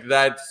fine. Like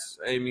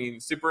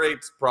Super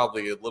 8's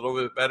probably a little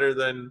bit better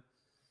than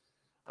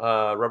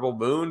Rebel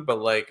Moon, but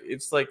like,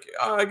 it's like,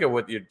 I get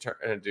what you're trying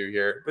to do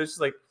here. But it's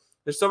like,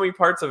 there's so many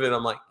parts of it.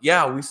 I'm like,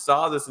 yeah, we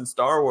saw this in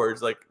Star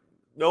Wars. Like,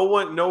 no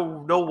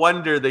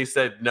wonder they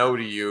said no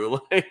to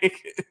you.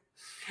 Like,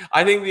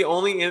 I think the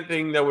only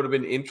thing that would have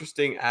been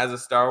interesting as a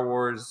Star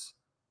Wars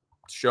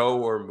show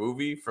or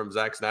movie from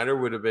Zack Snyder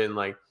would have been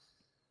like,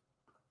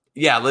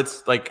 yeah,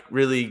 let's like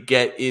really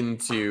get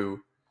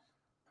into,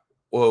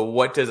 well,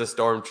 what does a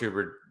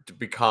stormtrooper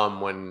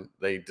become when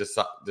they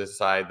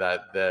decide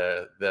that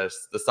the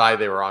side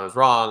they were on is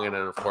wrong, and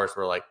then of course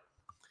we're like,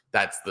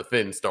 that's the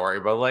Finn story.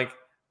 But like,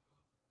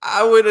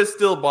 I would have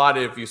still bought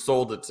it if you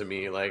sold it to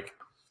me. Like,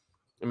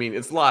 I mean,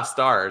 it's Lost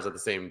Stars at the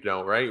same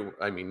note, right?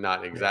 I mean,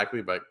 not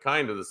exactly, but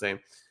kind of the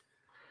same.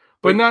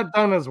 But not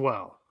done as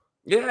well.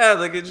 Yeah,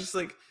 like it's just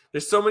like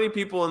there's so many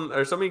people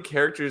or so many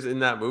characters in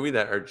that movie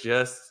that are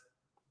just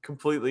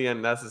completely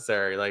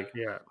unnecessary. Like,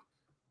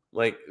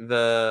 like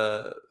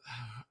the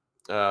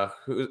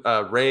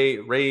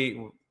Ray.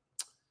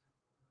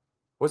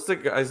 What's the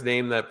guy's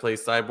name that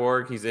plays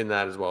Cyborg? He's in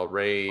that as well.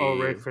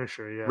 Ray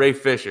Fisher. Yeah, Ray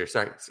Fisher.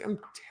 Sorry, see, I'm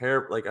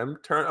terrible. Like I'm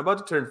about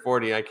to turn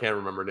 40. I can't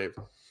remember names.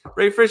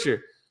 Ray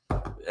Fisher.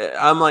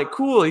 I'm like,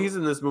 cool, he's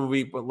in this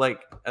movie, but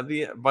like at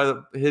the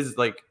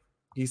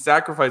he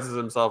sacrifices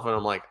himself, and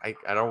I'm like,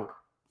 I don't.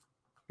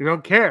 You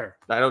don't care.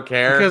 I don't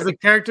care because the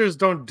characters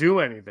don't do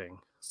anything.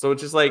 So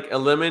just like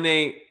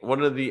eliminate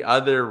one of the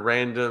other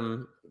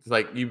random,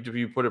 like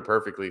you put it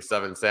perfectly,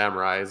 7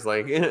 samurais,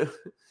 like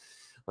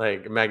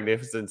like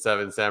Magnificent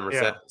Seven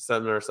Samurai,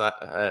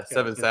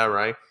 Seven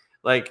Samurai.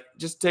 Like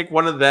just take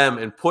one of them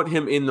and put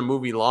him in the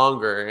movie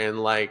longer, and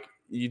like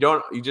you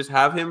just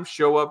have him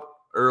show up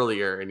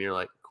earlier, and you're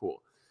like,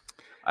 cool.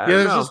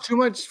 There's just too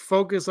much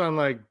focus on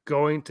like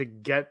going to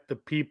get the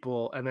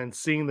people and then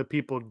seeing the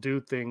people do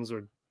things,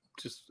 or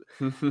just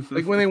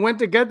like when they went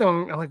to get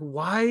them, I'm like,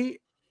 why?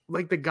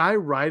 Like the guy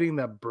riding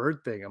that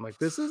bird thing, I'm like,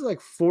 this is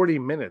like 40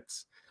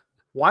 minutes.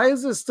 Why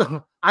is this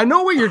stuff? I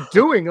know what you're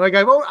doing. Like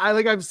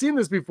I've seen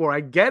this before.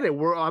 I get it.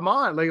 I'm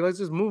on. Like, let's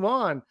just move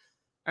on.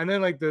 And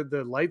then like the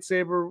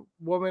lightsaber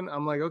woman,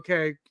 I'm like,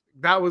 okay,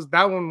 that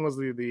one was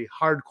the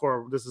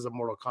hardcore. This is a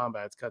Mortal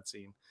Kombat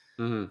cutscene.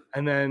 Mm-hmm.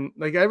 And then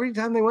like every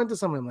time they went to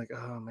something, I'm like,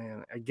 oh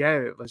man, I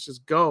get it. Let's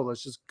just go.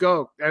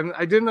 And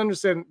I didn't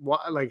understand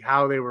like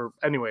how they were.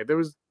 Anyway,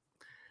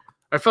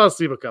 I fell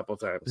asleep a couple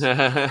times.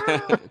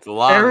 It's a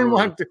lot.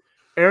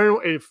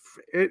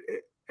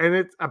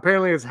 And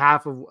apparently it's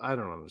half of. I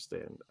don't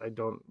understand. I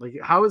don't like.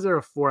 How is there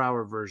a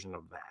 4-hour version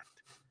of that?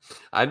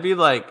 I'd be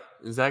like,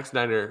 Zack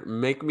Snyder,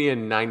 make me a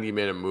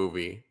 90-minute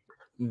movie.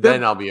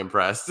 Then I'll be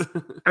impressed.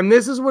 And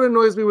this is what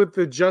annoys me with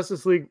the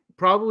Justice League,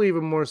 probably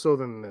even more so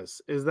than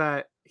this, is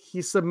that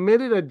he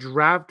submitted a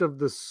draft of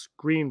the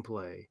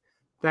screenplay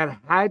that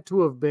had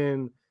to have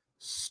been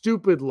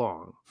stupid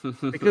long,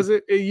 because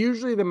it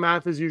usually, the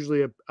math is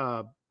usually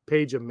a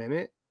page a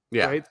minute.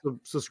 Yeah. Right.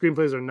 So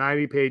screenplays are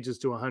 90 pages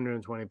to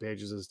 120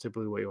 pages is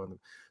typically what you want them.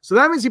 So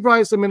that means he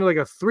probably submitted like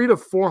a 300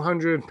 to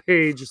 400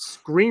 page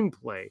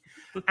screenplay.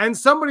 And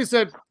somebody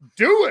said,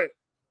 do it.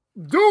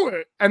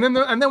 And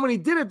then when he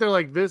did it, they're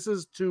like, this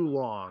is too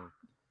long.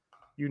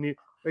 You need,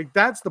 like,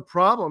 that's the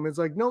problem. It's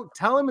like, no,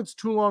 tell him it's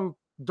too long.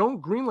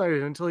 Don't greenlight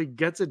it until he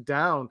gets it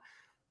down.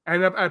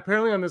 And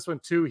apparently on this one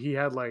too, he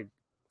had like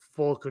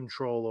full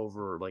control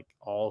over like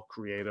all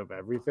creative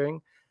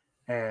everything.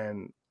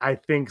 And I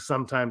think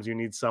sometimes you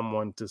need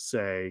someone to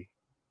say,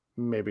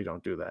 maybe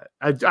don't do that.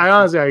 I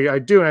honestly, I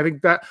do. And I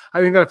think that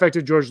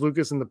affected George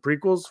Lucas in the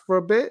prequels for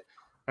a bit.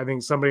 I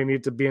think somebody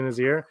needs to be in his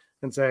ear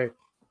and say,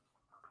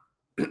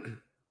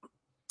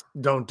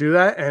 don't do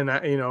that. And I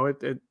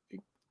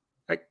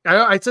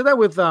said that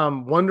with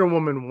Wonder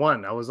Woman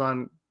 1. I was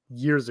on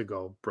years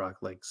ago, Brock,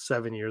 like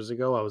 7 years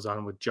ago. I was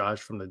on with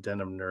Josh from the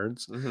Den of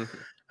Nerds.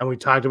 And we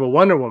talked about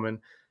Wonder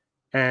Woman.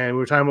 And we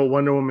were talking about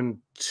Wonder Woman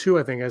 2,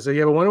 I think. I said,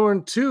 yeah, but Wonder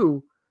Woman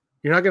 2,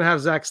 you're not going to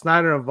have Zack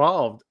Snyder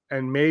involved.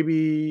 And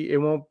maybe it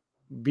won't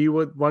be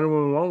what Wonder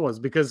Woman 1 was,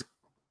 because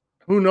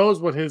who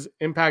knows what his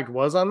impact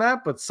was on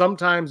that. But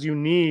sometimes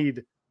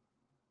you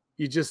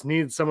just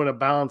need someone to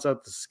balance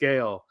out the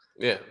scale.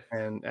 Yeah.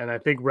 And I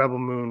think Rebel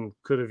Moon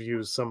could have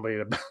used somebody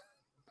to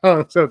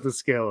balance out the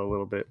scale a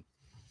little bit.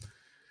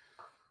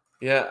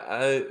 Yeah,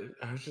 I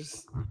was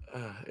just,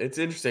 it's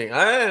interesting.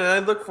 I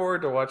look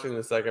forward to watching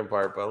the second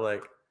part, but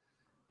like,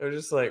 I was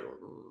just like,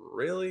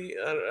 really?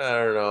 I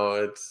don't know.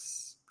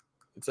 It's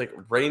like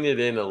rein it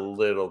in a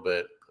little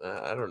bit.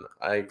 I don't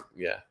know.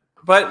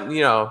 But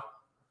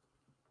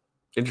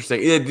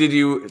interesting. Yeah, did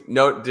you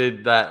note?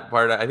 Did that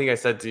part? I think I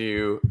said to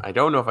you. I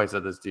don't know if I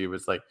said this to you. But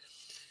it's like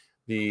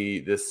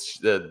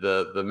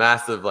the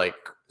massive like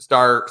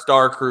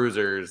star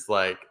cruisers.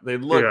 Like they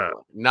look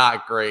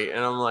not great,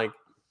 and I'm like,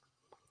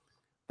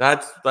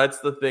 That's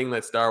the thing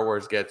that Star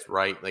Wars gets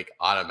right, like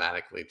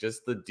automatically.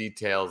 Just the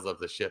details of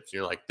the ships.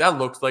 You're like, that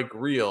looks like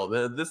real.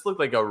 This looked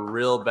like a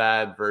real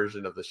bad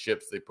version of the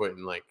ships they put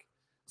in like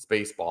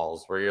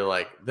Spaceballs, where you're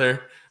like, the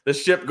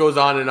ship goes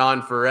on and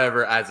on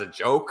forever as a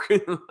joke.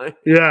 Like,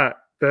 yeah,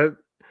 that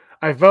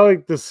I felt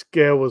like the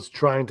scale was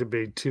trying to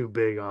be too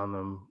big on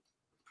them.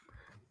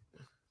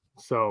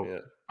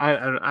 So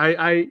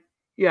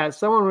yeah.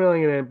 Someone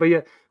reeling it in, but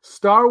yeah.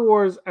 Star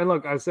Wars, and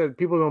look, I said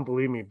people don't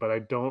believe me, but I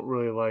don't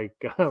really like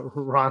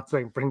Ron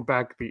saying bring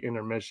back the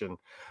intermission.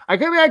 I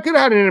could have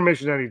had an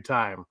intermission any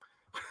time.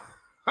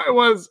 I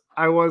was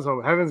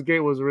home. Heaven's Gate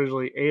was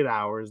originally 8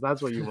 hours.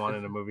 That's what you want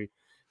in a movie.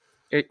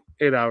 8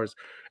 hours.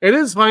 It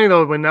is funny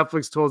though when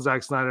Netflix told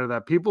Zack Snyder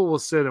that people will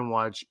sit and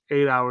watch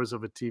 8 hours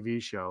of a TV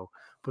show,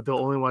 but they'll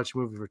only watch a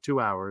movie for 2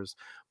 hours.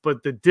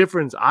 But the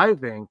difference, I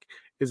think,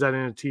 is that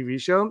in a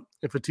TV show,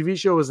 if a TV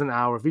show is an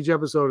hour, if each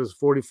episode is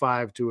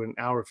 45 to an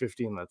hour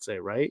 15, let's say,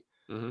 right?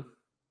 Mm-hmm.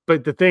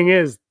 But the thing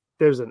is,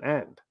 there's an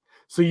end.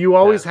 So you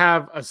always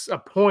have a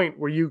point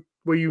where you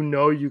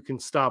can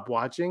stop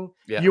watching.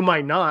 Yeah. You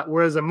might not.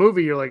 Whereas a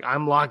movie, you're like,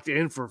 I'm locked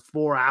in for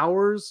 4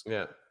 hours.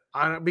 Yeah.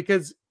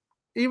 Because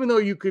even though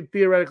you could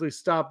theoretically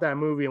stop that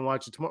movie and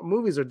watch it tomorrow,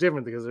 movies are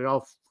different because they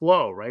all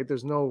flow, right?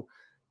 There's no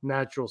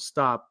natural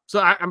stop. So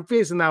I'm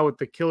facing that with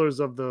the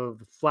Killers of the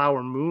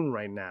Flower Moon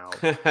right now,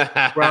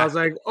 where I was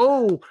like,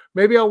 oh,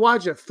 maybe I'll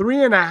watch it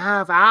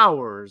 3.5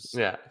 hours.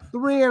 Yeah,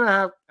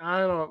 3.5. I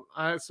don't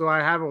know. So I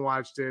haven't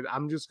watched it.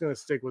 I'm just gonna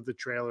stick with the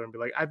trailer and be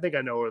like, I think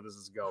I know where this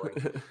is going.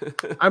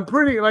 I'm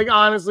pretty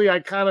honestly, I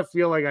kind of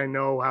feel like I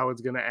know how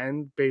it's gonna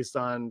end based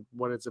on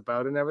what it's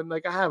about and everything.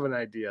 Like I have an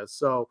idea,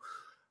 so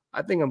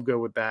I think I'm good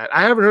with that.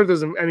 I haven't heard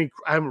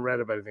I haven't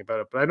read about anything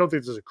about it, but I don't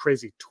think there's a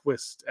crazy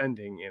twist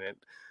ending in it.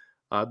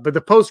 But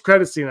the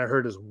post-credit scene I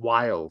heard is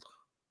wild.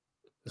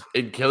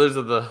 In Killers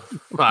of the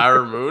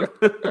Flower Moon?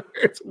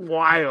 It's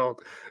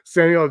wild.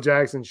 Samuel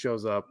Jackson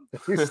shows up.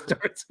 He's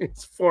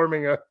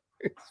forming a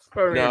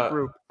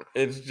group.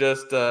 It's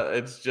just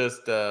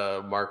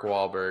Mark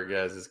Wahlberg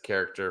as his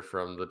character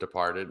from The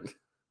Departed.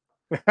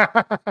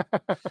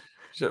 That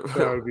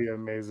would be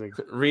amazing.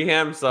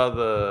 Reham saw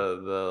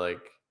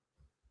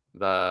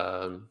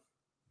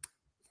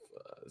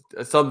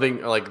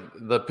something like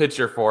the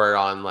picture for it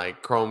on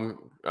like Chrome,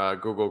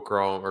 Google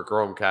Chrome or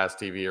Chromecast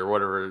TV or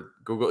whatever,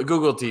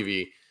 Google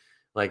TV,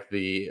 like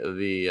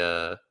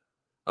the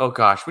oh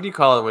gosh, what do you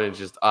call it when it's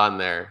just on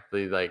there?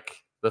 The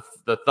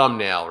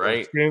thumbnail,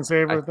 right? The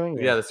screensaver thing.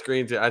 Yeah, the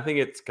screen. I think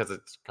it's because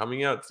it's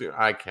coming out soon.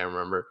 I can't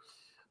remember,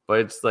 but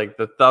it's like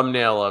the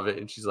thumbnail of it,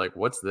 and she's like,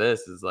 "What's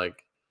this?" Is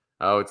like,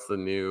 oh, it's the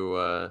new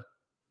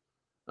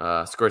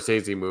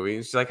Scorsese movie.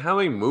 And she's like, how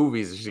many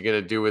movies is she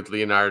gonna do with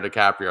Leonardo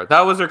DiCaprio?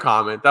 That was her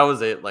comment. That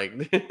was it. Like,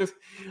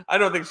 I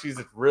don't think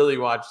she's really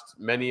watched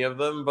many of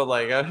them, but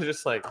like, I was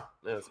just like,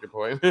 that's a good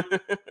point.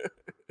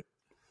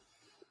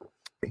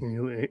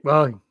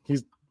 Well,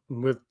 he's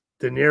with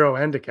De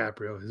Niro and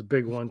DiCaprio. His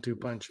big 1-2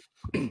 punch.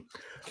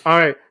 All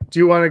right. Do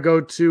you want to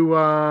go to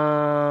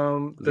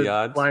The the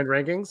odds? blind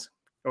rankings?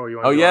 Or you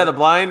want? Oh to do yeah, odds? the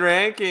blind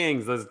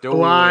rankings. Let's do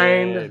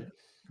it.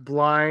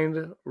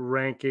 Blind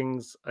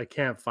rankings. I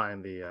can't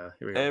find the.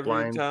 Here we go. Every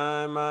Blind.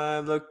 time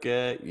I look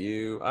at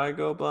you, I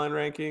go blind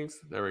rankings.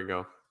 There we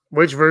go.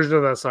 Which version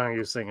of that song are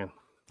you singing?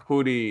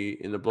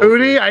 Hootie in the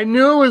Hootie. I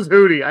knew it was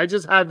Hootie. I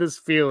just had this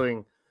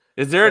feeling.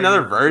 Is there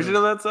another version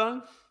of that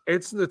song?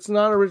 It's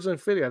not originally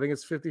 50. I think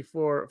it's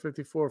 54,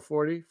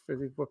 40,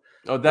 54.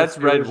 Oh, that's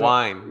Red original.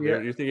 Wine. Yeah.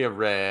 You're thinking of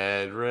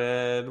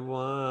Red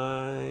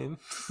Wine.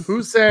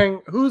 Who sang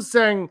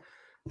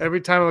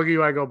Every Time I Look at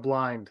You, I Go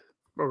Blind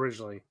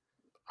originally?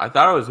 I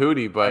thought it was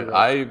Hootie, but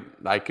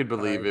I could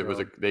believe it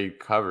was they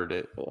covered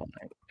it.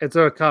 It's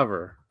a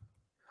cover.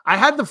 I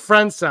had the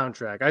Friends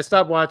soundtrack. I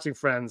stopped watching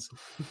Friends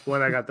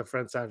when I got the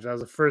Friends soundtrack. That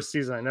was the first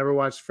season. I never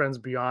watched Friends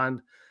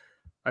beyond,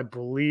 I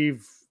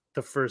believe,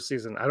 the first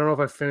season. I don't know if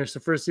I finished the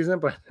first season,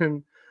 but I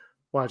didn't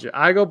watch it.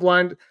 I Go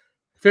Blind,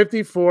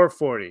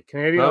 54-40.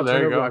 Canadian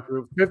alternative rock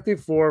group,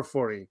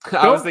 54-40.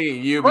 I was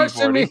thinking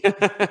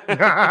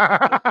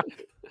UB40.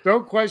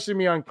 Don't question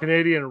me on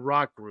Canadian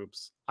rock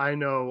groups. I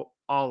know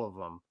all of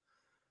them.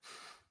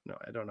 No,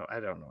 I don't know. I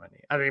don't know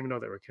any. I didn't even know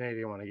they were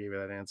Canadian when I gave you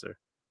that answer.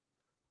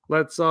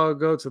 Let's all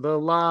go to the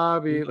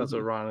lobby. That's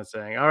what Ron is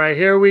saying. All right,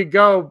 here we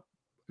go.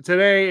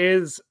 Today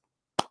is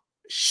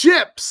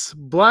Ships.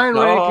 Blind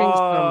rankings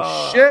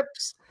from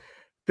Ships.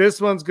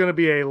 This one's going to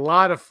be a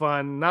lot of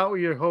fun. Not what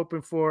you're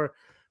hoping for,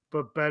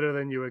 but better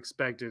than you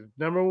expected.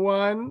 Number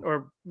one,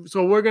 I'm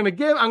going to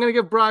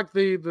give Brock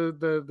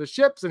the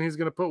ships, and he's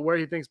going to put where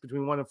he thinks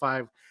between 1 and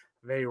 5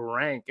 they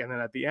rank. And then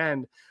at the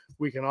end,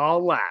 we can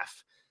all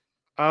laugh.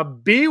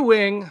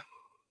 B-Wing.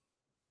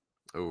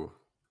 Ooh.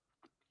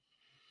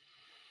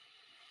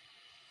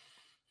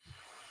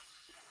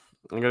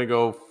 I'm going to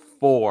go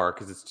 4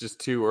 because it's just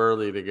too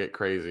early to get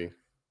crazy.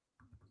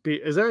 B.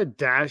 Is there a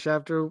dash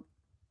after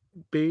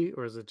B,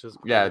 or is it just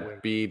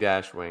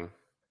B-wing?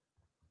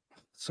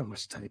 So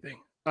much typing.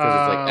 Because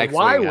it's like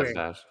X-wing has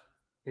dash.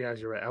 Yeah,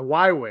 you're right. A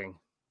Y-wing.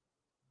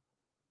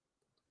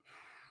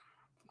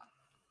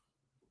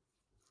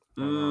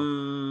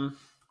 You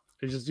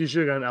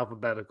should have gone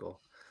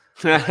alphabetical.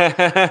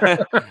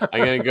 I'm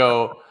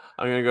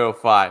gonna go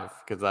 5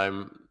 because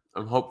I'm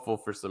hopeful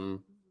for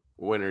some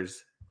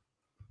winners.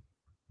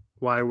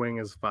 Y-wing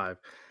is 5.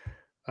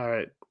 All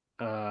right.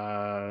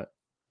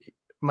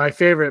 My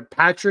favorite,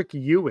 Patrick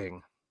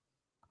Ewing.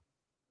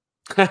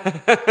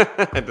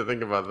 I had to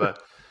think about that.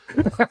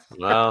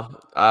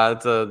 Well,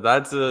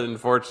 that's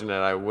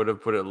unfortunate. I would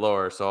have put it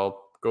lower, so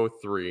I'll go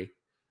 3.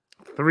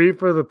 3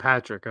 for the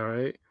Patrick. All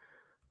right.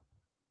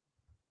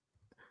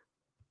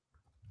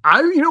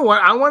 You know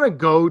what? I want to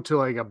go to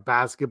like a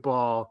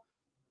basketball,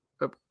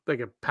 like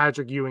a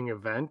Patrick Ewing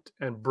event,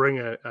 and bring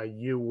a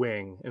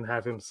U-wing and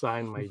have him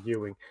sign my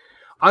Ewing.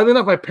 Oddly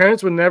enough, my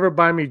parents would never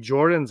buy me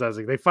Jordans as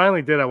they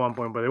finally did at one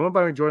point, but they wouldn't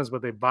buy me Jordans.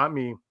 But they bought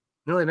me.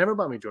 No, they never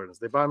bought me Jordans.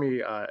 They bought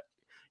me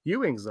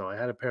Ewings though. I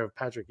had a pair of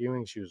Patrick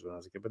Ewing shoes when I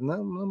was a kid, but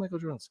no Michael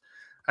Jordans.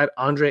 I had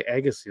Andre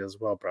Agassi as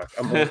well, Brock.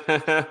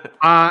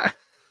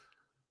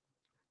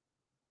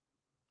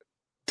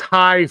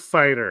 TIE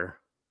Fighter.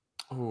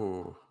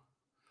 Ooh.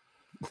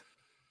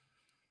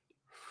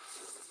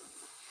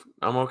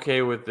 I'm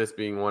okay with this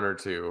being 1 or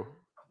 2.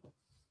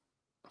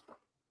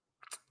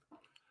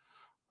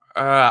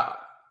 I'm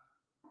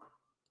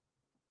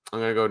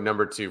gonna go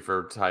number 2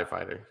 for TIE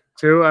Fighter.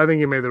 2. I think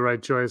you made the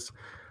right choice.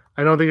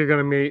 I don't think you're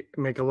gonna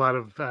make a lot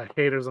of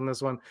haters on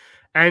this one.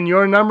 And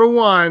your number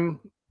 1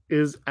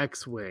 is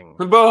X-wing.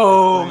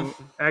 Boom.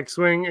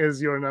 X-wing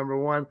is your number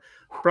 1.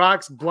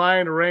 Brock's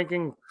blind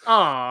ranking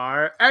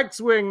are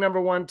X-wing number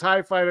 1,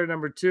 TIE Fighter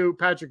number 2,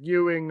 Patrick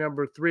Ewing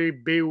number 3,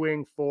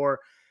 B-wing 4,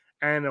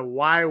 and a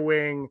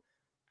Y-wing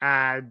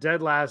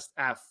dead last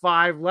at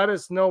 5. Let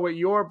us know what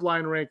your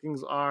blind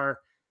rankings are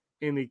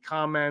in the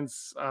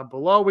comments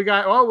below. We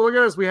got look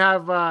at us. We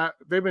have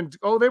they've been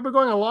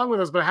going along with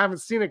us, but I haven't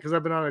seen it because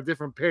I've been on a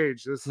different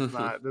page. This is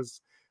not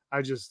this.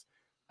 I just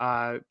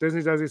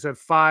Disney Desi said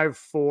 5,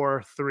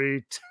 4,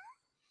 3.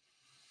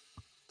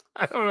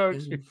 I don't know.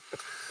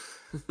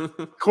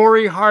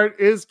 Corey Hart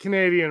is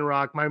Canadian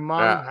rock. My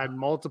mom had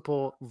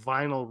multiple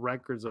vinyl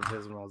records of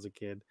his when I was a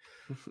kid.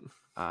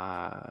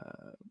 I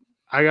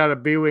got a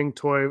B-wing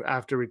toy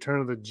after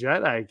Return of the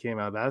Jedi came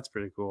out. That's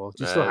pretty cool.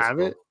 Do you still have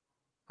it,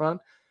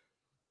 Ron?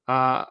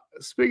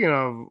 Speaking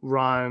of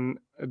Ron,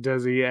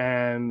 Desi,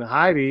 and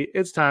Heidi,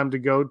 it's time to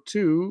go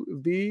to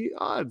the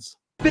odds.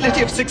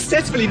 Ability of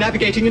successfully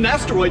navigating an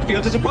asteroid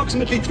field is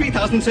approximately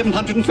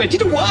 3,720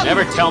 to 1.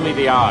 Never tell me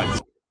the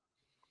odds.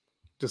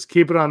 Just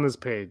keep it on this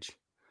page.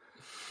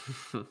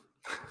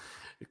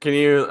 Can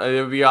you?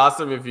 It would be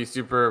awesome if you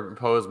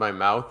superimpose my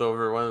mouth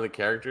over one of the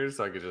characters,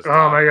 so I could just.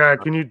 Oh my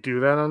god! Can you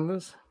do that on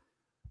this?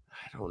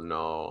 I don't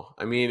know.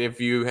 I mean, if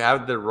you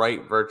have the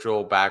right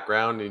virtual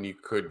background and you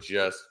could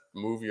just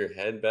move your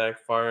head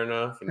back far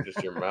enough and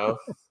just your mouth.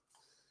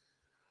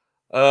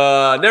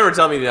 Never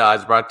Tell Me the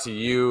Odds, brought to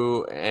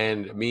you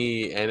and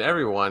me and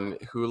everyone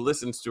who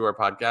listens to our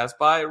podcast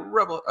by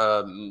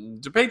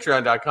to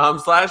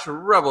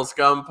patreon.com/Rebel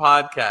Scum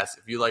Podcast.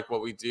 If you like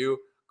what we do,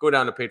 go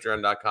down to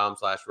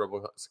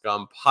patreon.com/Rebel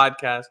Scum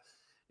Podcast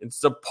and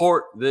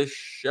support this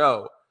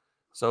show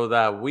so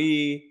that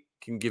we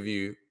can give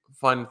you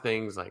fun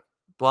things like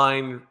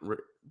blind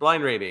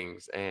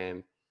ratings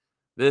and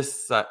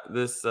this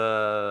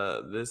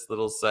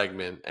little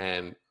segment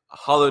and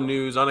Hollow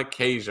News on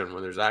occasion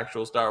when there's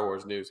actual Star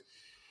Wars news.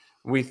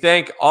 We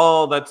thank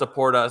all that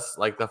support us,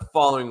 like the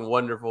following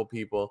wonderful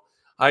people: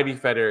 Heidi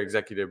Feder,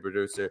 executive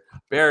producer;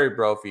 Barry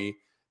Brophy;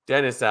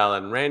 Dennis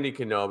Allen; Randy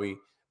Kenobi;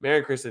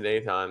 Mary Kristen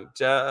Nathan;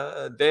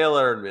 Dale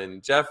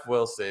Erdman; Jeff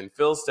Wilson;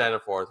 Phil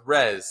Staniforth;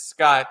 Rez;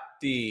 Scott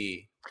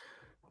D.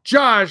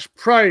 Josh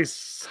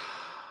Price.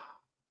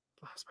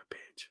 Lost my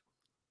page.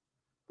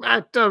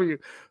 Matt W.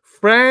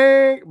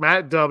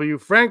 Matt W.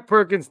 Frank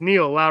Perkins,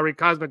 Neil Lowry,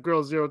 Cosmic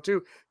Girl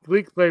 02,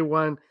 Gleek Play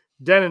 1,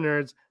 Den of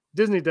Nerds,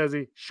 Disney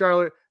Desi,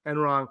 Charlotte,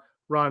 and Ron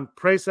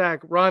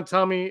Prasak. Ron,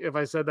 tell me if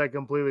I said that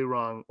completely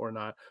wrong or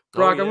not.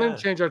 Brock, I'm going to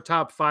change our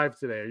top 5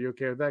 today. Are you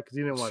okay with that? Because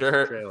you didn't watch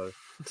the trailer.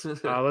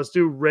 Let's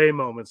do Ray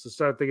moments. So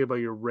start thinking about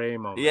your Ray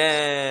moments.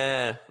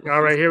 Yeah.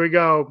 All right, here we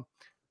go.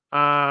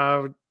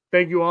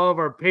 Thank you all of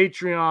our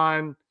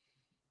Patreon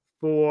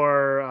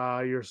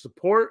for your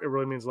support. It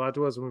really means a lot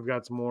to us, and we've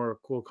got some more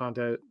cool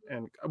content.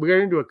 And we're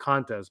going to do a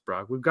contest,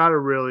 Brock. We've got to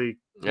really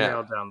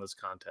nail down this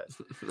contest.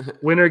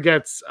 Winner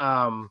gets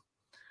a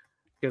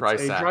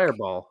dryer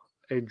ball.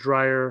 A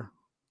dryer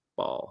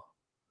ball.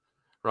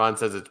 Ron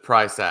says it's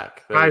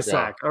Prysack.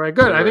 Prysack. All right,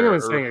 good. I think I'm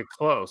saying it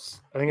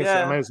close. I think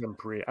I might have said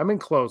pre. I'm in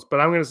close, but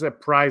I'm going to say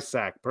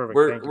Prysack.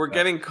 Perfect. We're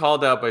getting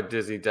called out by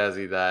Disney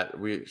Desi that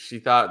she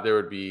thought there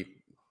would be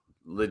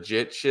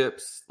legit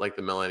ships like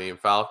the Millennium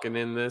Falcon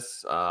in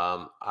this.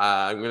 I'm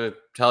going to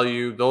tell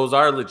you those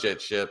are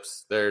legit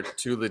ships. They're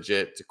too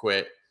legit to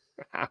quit.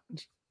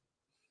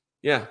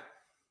 Yeah.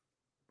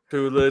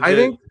 Too legit. I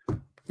think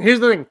here's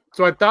the thing.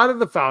 So I thought of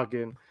the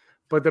Falcon,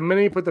 but the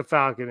minute you put the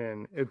Falcon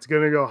in, it's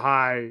going to go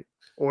high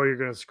or you're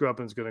going to screw up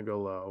and it's going to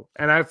go low.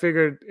 And I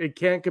figured it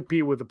can't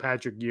compete with the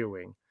Patrick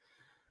Ewing.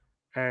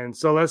 And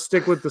so let's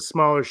stick with the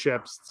smaller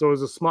ships. So it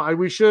was a small,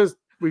 we should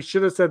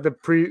have said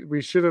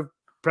we should have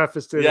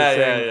prefaced it as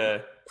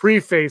saying,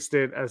 prefaced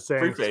it as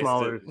saying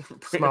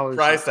smaller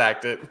price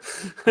act it.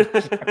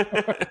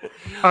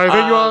 All right,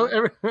 thank you all.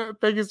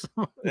 Thank you so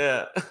much.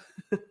 Yeah.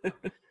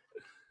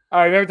 All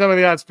right, every time of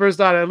the odds.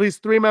 First odd, at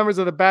least 3 members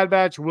of the Bad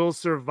Batch will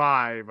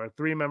survive. Are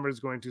 3 members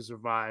going to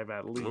survive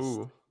at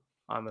least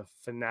on the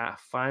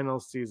final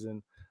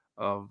season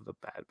of the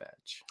Bad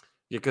Batch?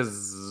 Yeah,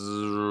 because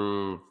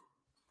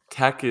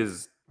Tech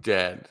is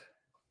dead.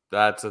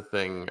 That's a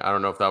thing. I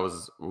don't know if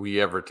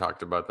we ever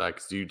talked about that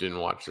because you didn't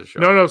watch the show.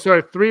 No,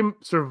 sorry. 3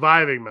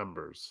 surviving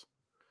members.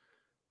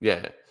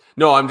 Yeah.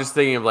 No, I'm just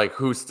thinking of like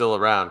who's still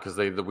around because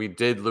we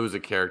did lose a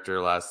character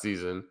last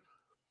season.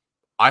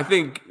 I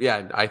think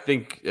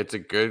it's a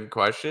good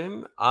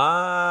question.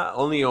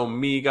 Only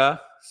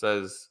Omega,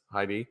 says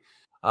Heidi.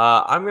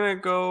 I'm going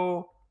to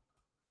go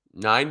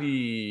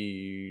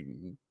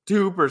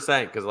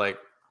 92% because like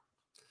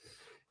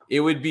it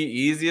would be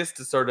easiest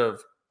to sort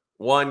of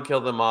 1,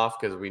 kill them off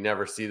because we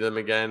never see them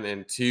again,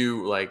 and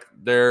 2, like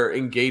they're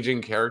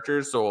engaging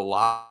characters, so a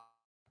loss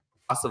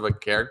of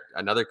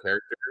another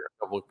character, a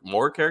couple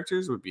more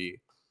characters would be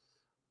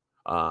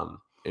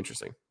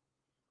interesting.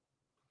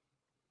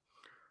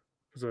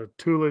 There's a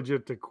too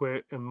legit to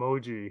quit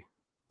emoji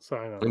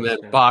sign on. And then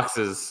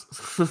boxes.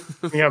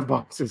 Yeah,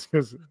 boxes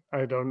because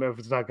I don't know if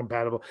it's not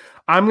compatible.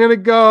 I'm gonna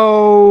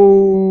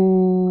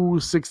go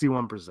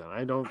 61%.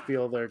 I don't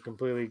feel they're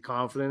completely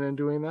confident in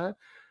doing that.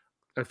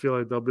 I feel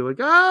like they'll be like,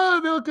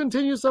 they'll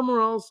continue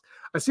somewhere else.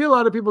 I see a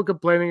lot of people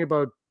complaining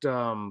about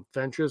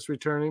Ventress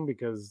returning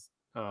because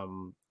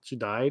she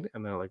died,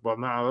 and they're like, well,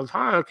 no, it's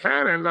high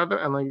canon.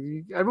 And like,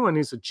 everyone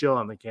needs to chill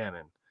on the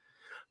canon.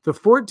 The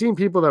 14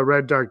 people that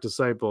read Dark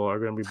Disciple are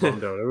going to be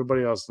bummed out.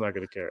 Everybody else is not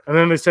going to care. And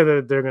then they said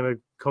that they're going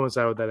to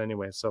coincide with that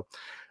anyway. So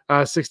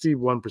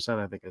 61%,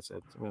 I think I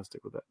said. So I'm going to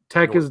stick with that.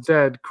 Tech is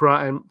dead.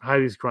 And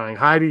Heidi's crying.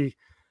 Heidi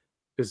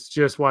is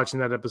just watching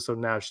that episode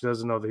now. She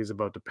doesn't know that he's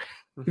about to pay.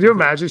 Can you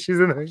imagine? She's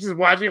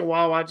watching it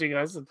while watching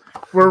us. And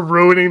we're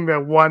ruining the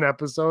one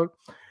episode.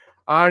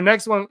 Our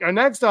next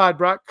odd,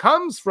 Brock,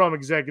 comes from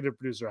executive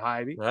producer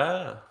Heidi.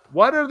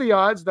 What are the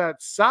odds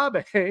that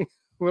Sabe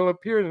will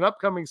appear in an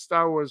upcoming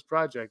Star Wars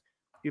project,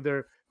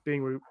 either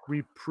being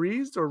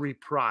reprised or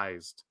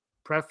reprised?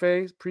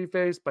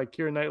 Prefaced by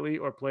Keira Knightley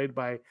or played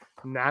by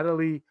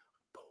Natalie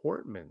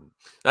Portman.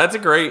 That's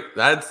great.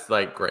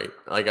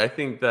 Like I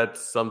think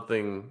that's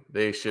something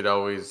they should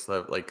always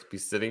be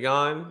sitting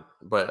on.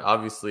 But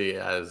obviously,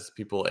 as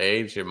people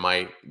age, it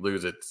might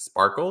lose its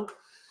sparkle.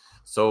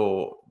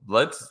 So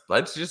let's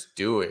just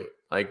do it.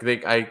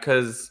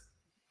 Because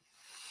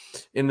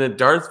in the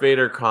Darth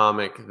Vader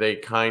comic, they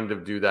kind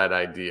of do that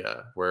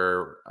idea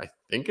where I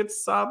think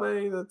it's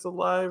Sabe that's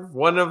alive.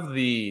 One of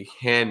the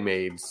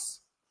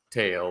Handmaid's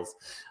Tales.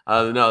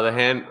 One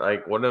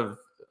of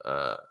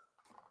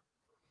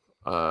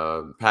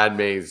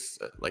Padme's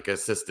like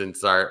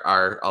assistants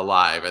are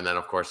alive, and then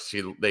of course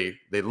they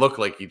look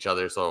like each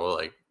other. So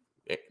like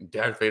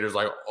Darth Vader's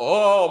like,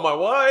 "Oh, my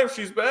wife,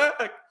 she's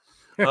back."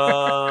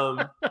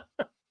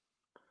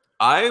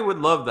 I would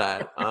love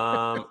that.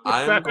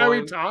 Is that how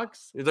he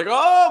talks? He's like,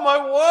 "Oh, my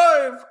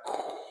wife."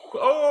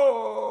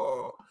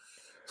 Oh,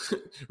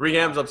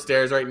 Reham's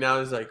upstairs right now.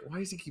 He's like, "Why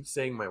does he keep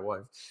saying my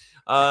wife?"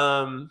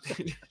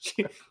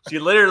 She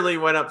literally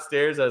went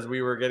upstairs as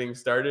we were getting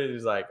started.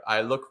 He's like,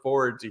 "I look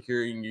forward to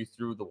hearing you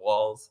through the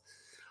walls."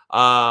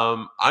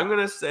 I'm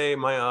gonna say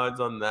my odds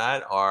on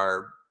that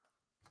are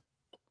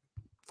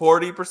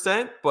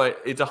 40%,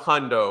 but it's a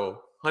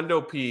hundo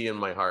P in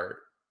my heart.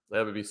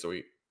 That would be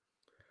sweet.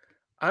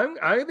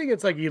 I think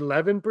it's like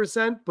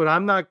 11%, but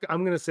I'm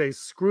gonna say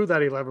screw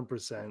that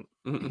 11%.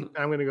 I'm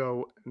gonna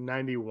go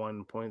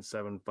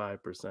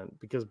 91.75%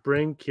 because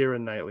bring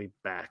Keira Knightley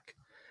back.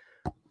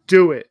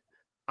 Do it.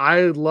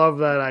 I love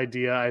that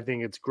idea. I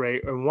think it's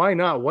great. And why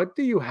not? What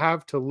do you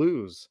have to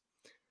lose?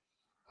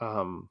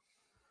 Anyway,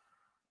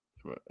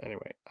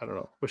 I don't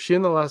know. Was she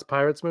in the last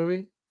Pirates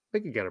movie?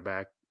 They could get her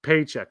back.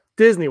 Paycheck.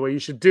 Disney, what you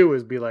should do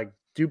is be like,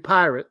 do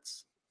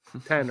Pirates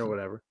 10 or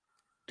whatever.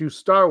 Do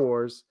Star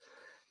Wars,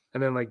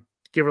 and then like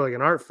give her like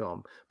an art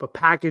film, but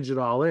package it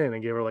all in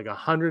and give her like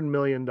 $100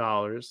 million.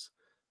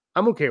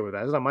 I'm okay with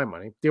that. It's not my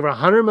money. Give her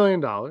 $100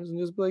 million and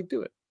just be like,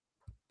 do it.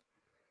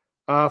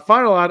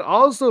 Final odd,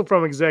 also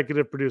from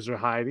executive producer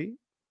Heidi.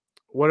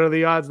 What are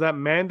the odds that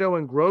Mando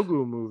and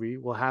Grogu movie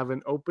will have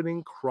an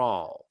opening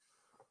crawl?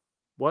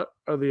 What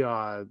are the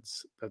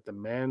odds that the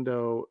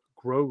Mando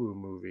Grogu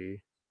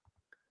movie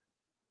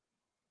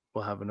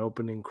will have an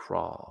opening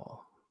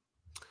crawl?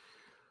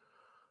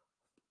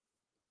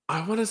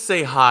 I want to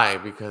say high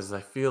because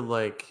I feel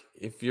like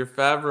if you're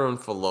Favreau and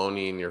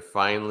Filoni and you're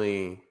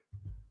finally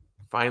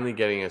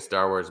getting a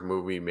Star Wars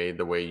movie made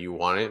the way you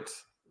want it,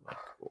 like,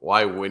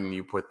 why wouldn't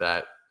you put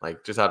that,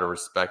 like, just out of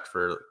respect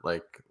for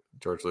like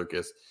George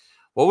Lucas?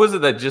 What was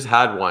it that just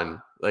had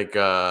one? Like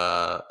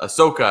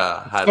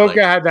Ahsoka had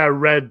had that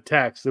red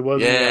text. It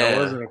wasn't it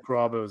wasn't a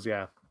crawl, but it was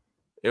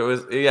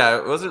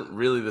it wasn't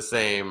really the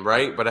same,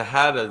 right? But it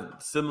had a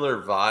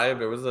similar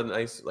vibe. It was a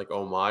nice like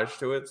homage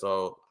to it.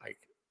 So like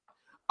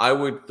I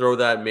would throw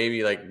that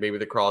maybe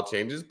the crawl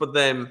changes, but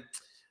then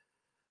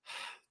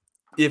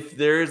if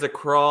there is a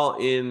crawl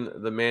in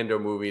the Mando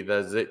movie,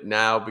 does it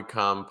now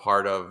become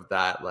part of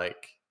that?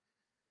 Like,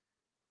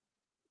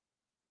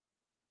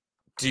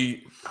 you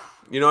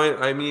know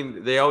what I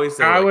mean? They always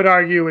say I would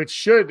argue it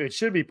should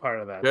be part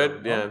of that.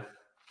 Good, yeah.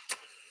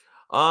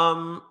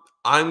 I'm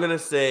gonna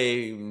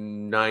say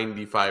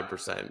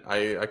 95%.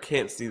 I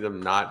can't see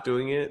them not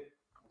doing it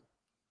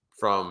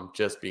from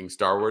just being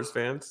Star Wars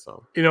fans.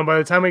 So by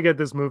the time we get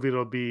this movie,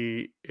 it'll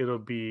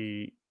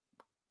be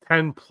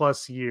 10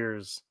 plus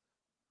years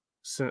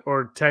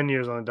or 10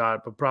 years on the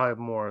dot, but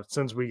probably more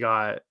since we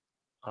got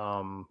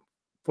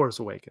Force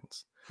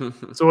Awakens.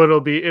 So it'll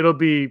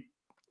be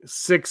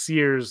 6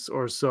 years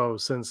or so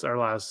since our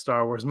last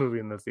Star Wars movie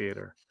in the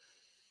theater.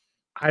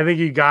 I think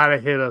you gotta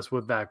hit us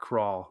with that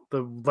crawl.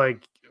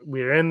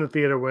 We're in the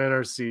theater, we're in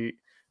our seat.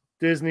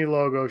 Disney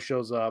logo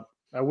shows up.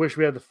 I wish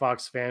we had the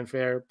Fox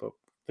fanfare, but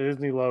the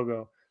Disney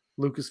logo,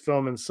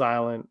 Lucasfilm and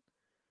silent,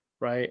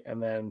 right?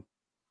 And then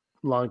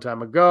long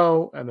time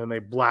ago, and then they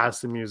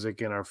blast the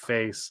music in our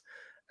face,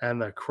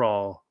 and the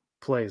crawl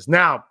plays.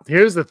 Now,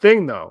 here's the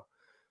thing, though,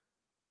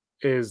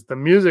 is the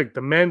music, the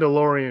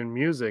Mandalorian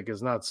music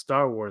is not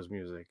Star Wars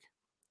music.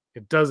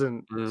 It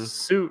doesn't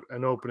suit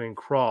an opening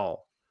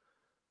crawl.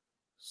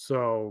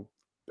 So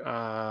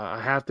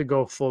I have to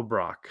go full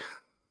Brock.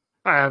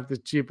 I have to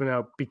cheapen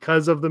out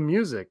because of the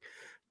music.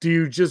 Do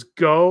you just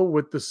go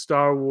with the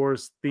Star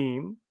Wars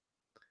theme?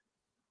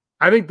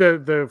 I think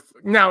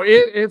now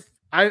if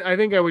I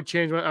think I would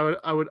change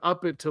I would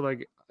up it to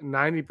like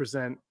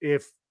 90%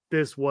 if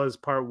this was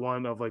part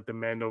one of like the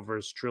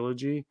Mandoverse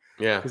trilogy.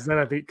 Yeah. Because then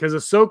I think because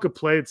Ahsoka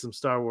played some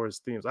Star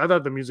Wars themes. I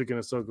thought the music in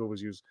Ahsoka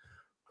was used.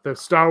 The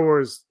Star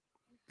Wars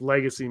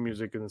legacy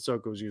music in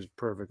Ahsoka was used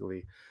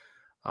perfectly.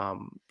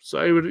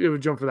 So it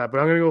would jump for that, but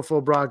I'm gonna go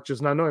full Brock,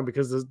 just not knowing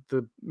because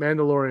the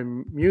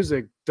Mandalorian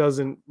music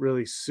doesn't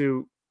really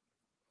suit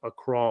a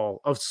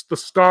crawl of the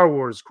Star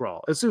Wars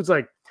crawl. It suits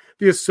like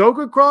the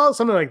Ahsoka crawl,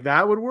 something like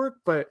that would work,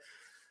 but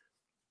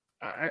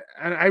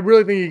I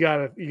really think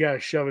you gotta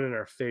shove it in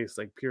our face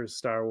like pure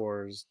Star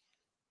Wars.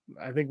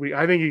 I think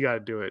you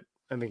gotta do it.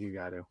 I think you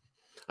got to.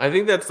 I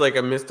think that's like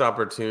a missed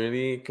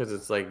opportunity because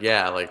it's like,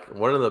 yeah, like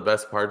one of the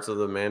best parts of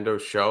the Mando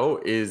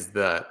show is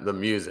the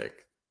music.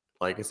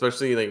 Like,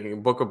 especially like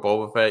in Book of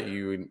Boba Fett,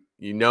 you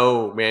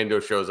know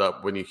Mando shows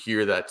up when you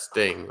hear that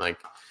sting, like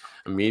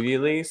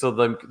immediately. So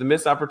the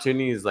missed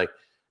opportunity is like,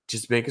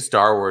 just make a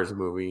Star Wars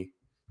movie,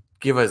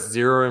 give us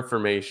zero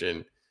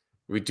information.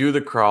 We do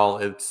the crawl.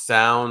 It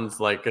sounds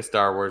like a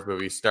Star Wars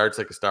movie, starts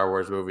like a Star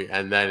Wars movie,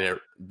 and then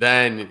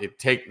it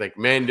take like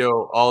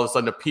Mando all of a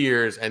sudden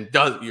appears and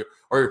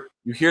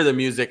you hear the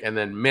music, and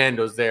then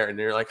Mando's there, and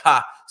you're like,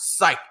 ha,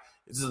 psych!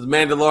 This is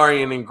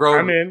Mandalorian and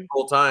Grogu the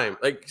whole time.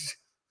 Like,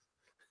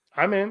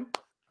 I'm in.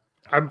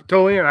 I'm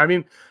totally in. I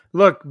mean,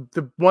 Look,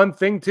 the one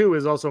thing too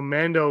is also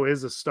Mando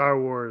is a Star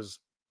Wars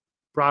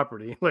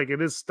property. Like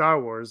it is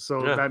Star Wars,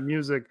 so Yeah. that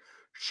music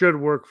should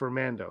work for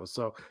Mando.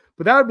 So,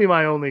 but that would be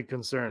my only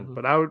concern. Mhm.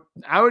 But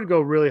I would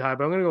go really high,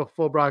 but I'm going to go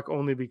full Brock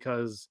only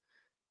because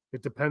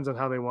it depends on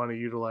how they want to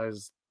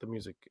utilize the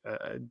music.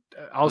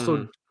 Also,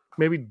 Mhm.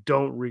 maybe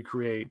don't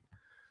recreate.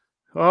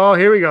 Oh,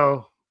 here we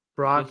go.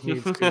 Brock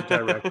needs to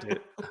direct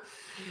it.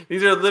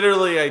 These are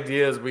literally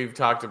ideas we've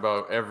talked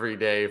about every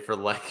day for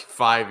like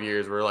 5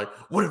 years. We're like,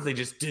 what if they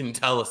just didn't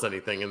tell us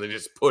anything and they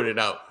just put it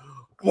out?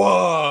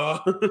 Whoa!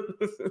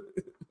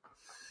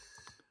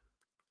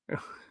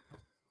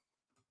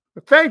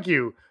 Thank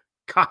you.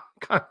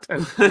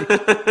 Content.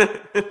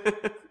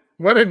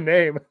 What a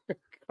name.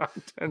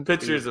 Content.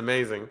 Picture is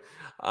amazing.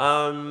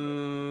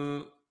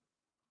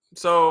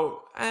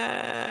 So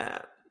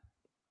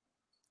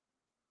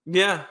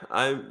yeah,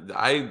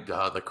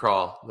 the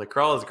crawl. The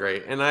crawl is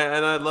great, and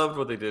I loved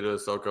what they did to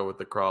Ahsoka with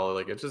the crawl.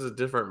 Like it's just a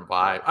different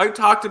vibe. I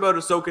talked about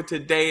Ahsoka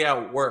today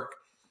at work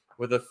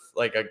with a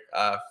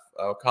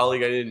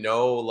colleague I didn't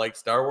know like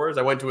Star Wars.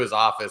 I went to his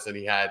office and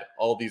he had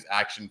all these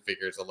action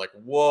figures. I'm like,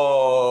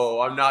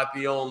 whoa, I'm not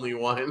the only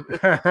one.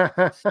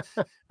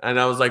 And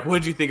I was like,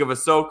 what did you think of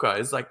Ahsoka?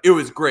 It's like, it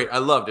was great. I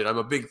loved it. I'm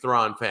a big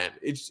Thrawn fan.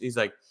 He's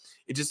like,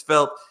 it just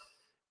felt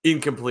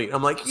incomplete.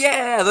 I'm like,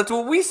 yeah, that's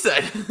what we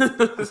said.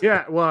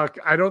 Yeah, well,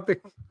 I don't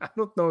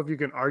know if you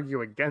can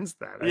argue against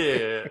that.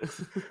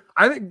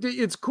 I think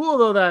it's cool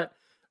though that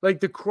like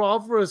the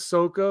crawl for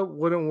Ahsoka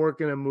wouldn't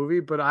work in a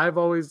movie, but I've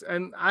always,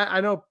 and I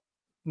know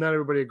not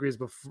everybody agrees,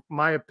 but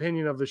my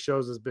opinion of the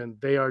shows has been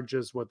they are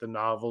just what the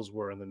novels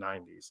were in the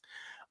 90s.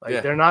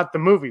 Like they're not the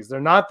movies. They're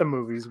not the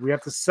movies. We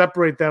have to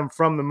separate them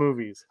from the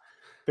movies.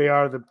 They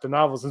are the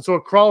novels. And so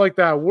a crawl like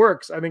that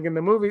works. I think in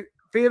the movie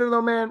theater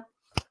though, man,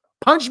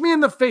 punch me in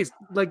the face.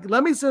 Like,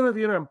 let me sit in the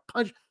theater and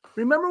punch.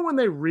 Remember when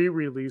they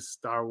re-released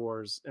Star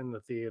Wars in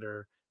the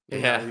theater?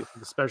 The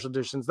special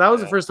editions. That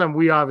was the first time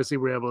we obviously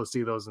were able to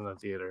see those in the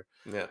theater.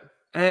 Yeah.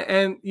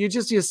 And you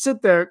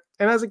sit there,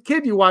 and as a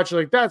kid, you watch it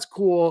like, that's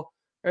cool.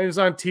 And it's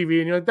on TV,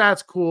 and you're like,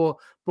 that's cool.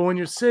 But when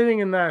you're sitting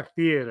in that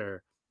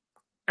theater,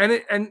 and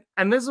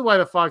this is why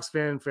the Fox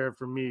fanfare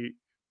for me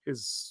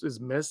is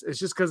missed. It's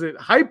just because it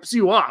hypes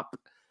you up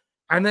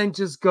and then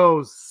just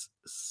goes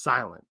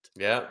silent.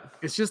 Yeah.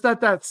 It's just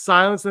that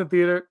silence in the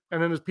theater,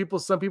 and then there's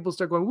some people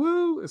start going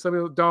woo, and some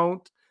people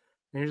don't,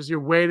 and you're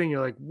waiting.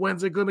 You're like,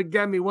 when's it gonna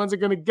get me? When's it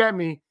gonna get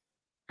me?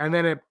 And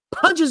then it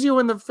punches you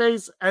in the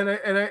face,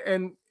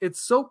 and it's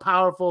so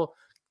powerful.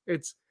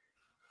 It's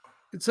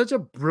such a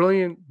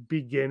brilliant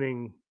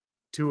beginning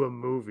to a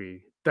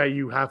movie that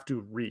you have to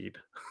read.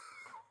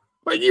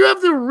 Like you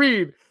have to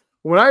read.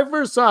 When I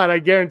first saw it, I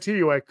guarantee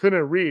you I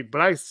couldn't read,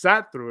 but I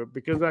sat through it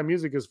because that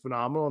music is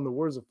phenomenal and the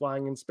words are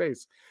flying in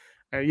space.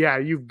 And yeah,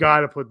 you've got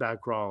to put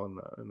that crawl in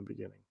the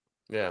beginning.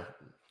 Yeah,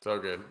 so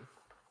good.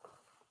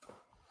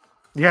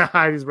 Yeah,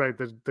 Heidi's right.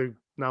 The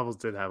novels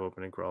did have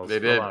opening crawls. They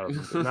did. A lot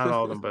of them. Not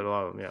all of them, but a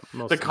lot of them.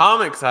 Yeah, The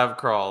comics have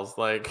crawls.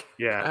 Like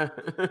yeah.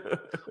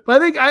 But I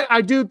think I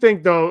do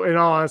think though, in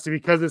all honesty,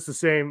 because it's the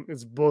same,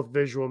 it's both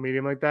visual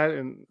medium like that,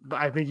 and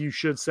I think you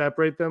should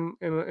separate them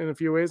in a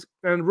few ways.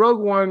 And Rogue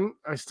One,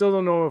 I still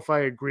don't know if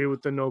I agree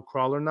with the no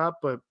crawl or not,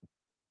 but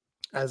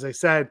as I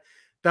said,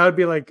 that would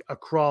be like a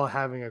crawl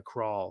having a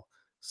crawl.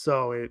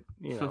 So it,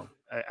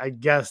 I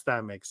guess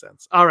that makes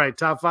sense. All right,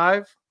 top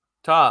five.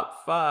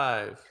 Top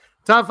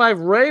five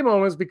Rey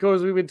moments,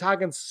 because we've been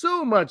talking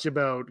so much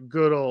about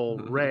good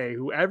old Rey,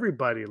 who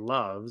everybody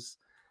loves.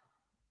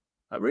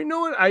 You know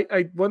what?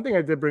 I one thing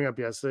I did bring up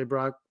yesterday,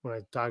 Brock, when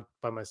I talked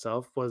by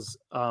myself, was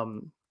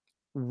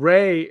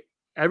Rey.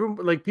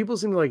 People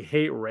seem to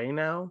hate Rey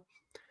now,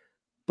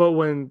 but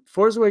when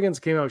Force Awakens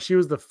came out, she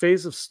was the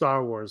face of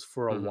Star Wars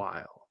for a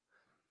while.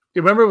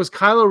 You remember it was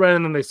Kylo Ren,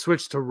 and then they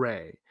switched to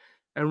Rey,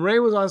 and Rey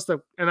was on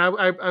stuff. And I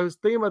was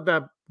thinking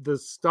about the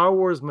Star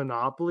Wars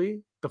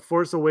monopoly, the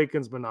Force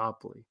Awakens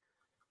monopoly,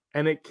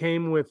 and it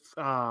came with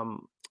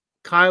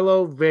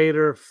Kylo,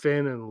 Vader,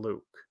 Finn, and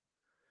Luke.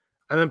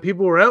 And then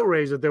people were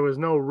outraged that there was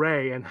no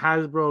Rey, and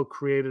Hasbro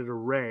created a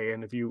Rey.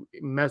 And if you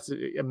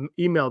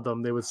emailed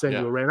them, they would send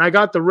you a Rey. And I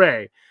got the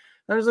Rey.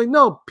 And I was like,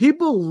 no,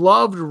 people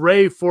loved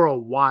Rey for a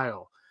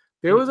while.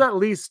 There was at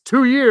least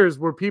 2 years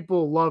where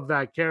people loved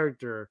that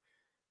character.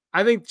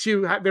 I think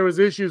there was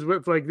issues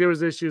with, I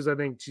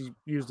think she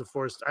used the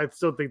Force. I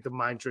still think the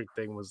mind trick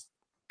thing was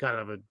kind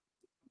of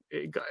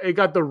it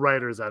got the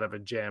writers out of a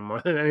jam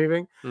more than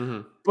anything.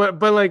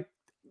 But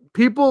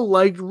people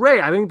liked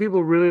Rey. I think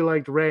people really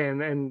liked Rey,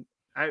 and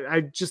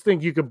I just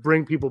think you could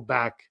bring people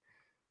back,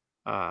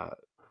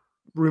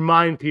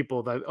 remind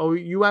people that, oh,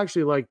 you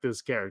actually like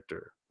this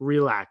character.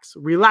 Relax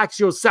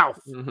yourself.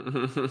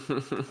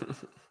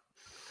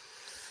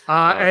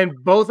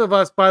 And both of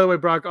us, by the way,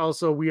 Brock,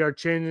 also, we are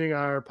changing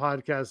our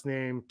podcast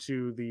name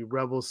to the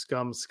Rebel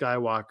Scum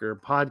Skywalker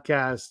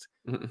podcast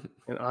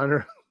in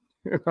honor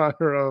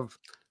of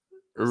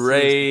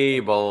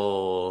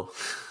Rabel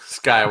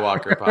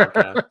Skywalker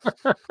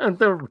podcast.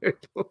 The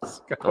Rabel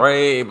Skywalker.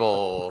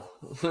 Rabel.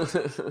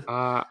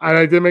 And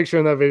I did make sure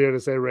in that video to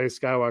say Rey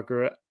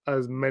Skywalker.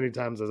 as many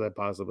times as I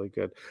possibly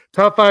could.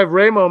 Top 5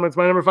 Ray moments.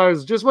 My number 5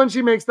 is just when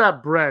she makes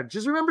that bread.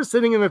 Just remember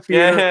sitting in the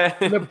theater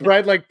and the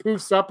bread like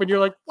poofs up and you're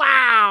like,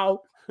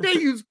 wow, they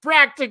use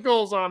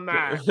practicals on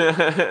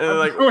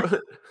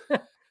that.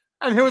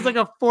 And there was like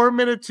a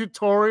 4-minute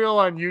tutorial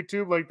on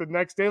YouTube like the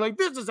next day, like,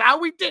 this is how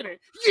we did it.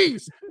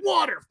 Yeast,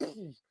 water.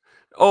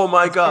 Oh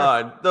my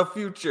God, the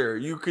future.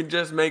 You can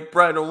just make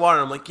bread and water.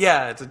 I'm like,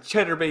 yeah, it's a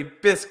cheddar bay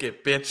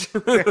biscuit, bitch.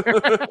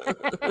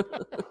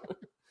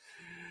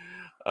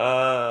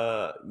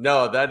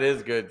 No, that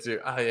is good too.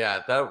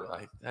 Yeah,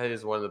 that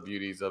is one of the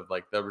beauties of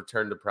like the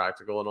return to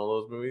practical in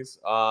all those movies.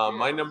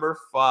 My number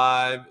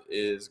 5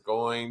 is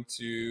going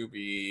to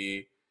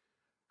be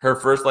her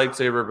first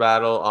lightsaber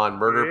battle on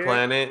Murder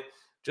Planet.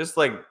 Just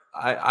like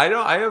I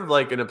have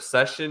like an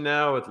obsession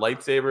now with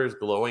lightsabers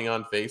glowing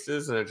on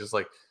faces, and it's just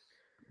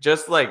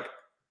like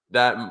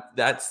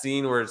that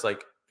scene where it's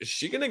like, is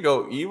she gonna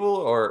go evil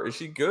or is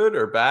she good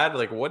or bad?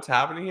 Like, what's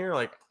happening here?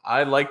 Like,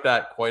 I like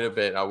that quite a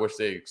bit. I wish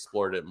they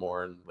explored it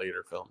more in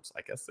later films.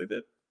 I guess they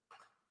did.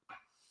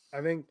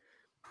 I think,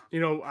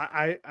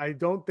 I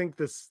don't think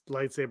this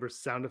lightsaber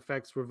sound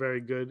effects were very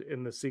good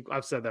in the sequel.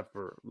 I've said that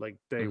for like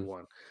day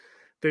one.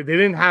 They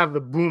didn't have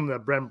the boom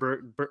that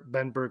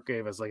Ben Burke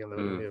gave us like in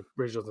the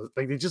original.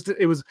 Like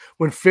it was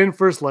when Finn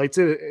first lights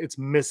it, it's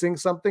missing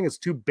something. It's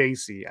too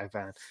bassy, I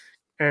found.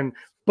 And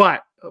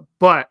but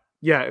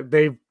yeah,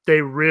 they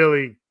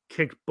really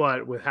kicked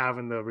butt with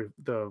having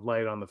the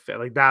light on the fit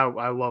like that.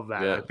 I love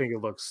that. Yeah. I think it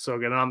looks so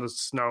good. And on the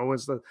snow,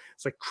 it's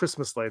like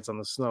Christmas lights on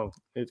the snow.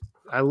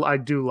 I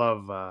do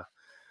love.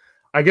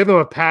 I give them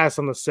a pass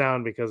on the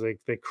sound because they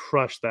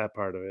crushed that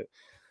part of it.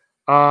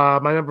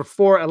 My number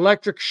 4,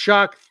 electric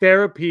shock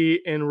therapy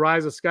in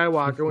Rise of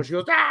Skywalker when she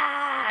goes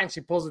and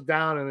she pulls it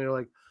down and they're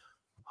like,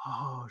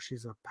 oh,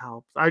 she's a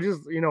palp. I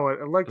just,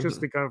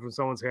 electricity coming from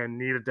someone's hand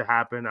needed to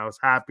happen. I was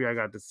happy I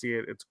got to see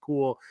it. It's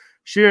cool.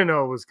 She didn't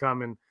know it was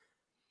coming.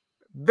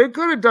 They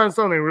could have done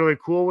something really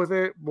cool with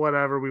it.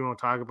 Whatever, we won't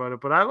talk about it.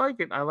 But I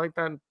like it. I like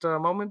that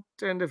moment.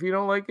 And if you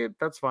don't like it,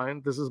 that's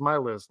fine. This is my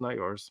list, not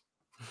yours.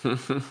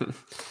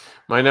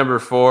 My number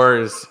 4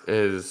 is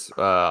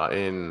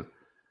in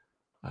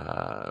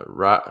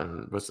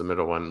what's the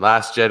middle one?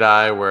 Last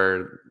Jedi,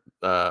 where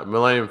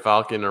Millennium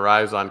Falcon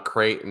arrives on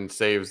Crate and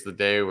saves the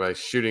day by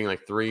shooting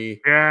like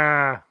 3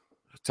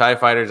 TIE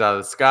fighters out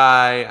of the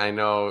sky. I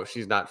know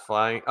she's not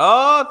flying.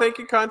 Oh, thank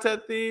you,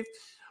 Content Thief.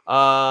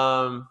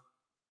 I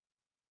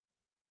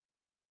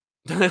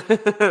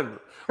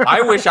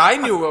wish I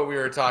knew what we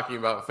were talking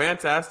about.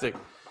 Fantastic.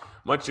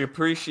 Much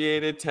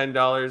appreciated.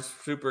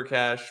 $10 super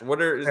cash.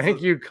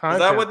 Thank you,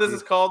 Content. Is that what this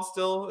is called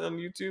still on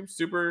YouTube?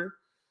 Super.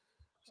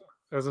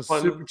 As a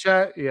super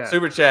chat, yeah.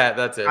 Super chat,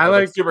 that's it. I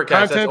like super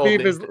cash. Content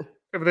Thief is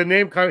the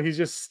name. He's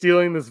just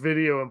stealing this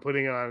video and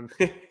putting it on.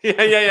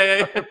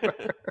 yeah.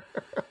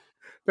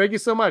 Thank you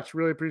so much.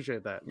 Really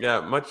appreciate that.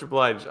 Yeah, much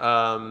obliged.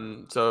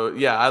 So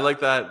yeah, I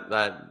like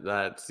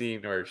that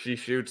scene where she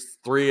shoots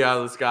 3 out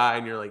of the sky,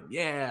 and you're like,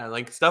 yeah,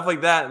 like stuff like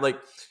that, like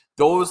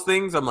those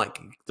things. I'm like,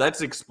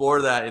 let's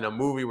explore that in a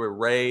movie where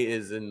Rey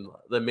is in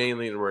the main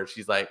lead, where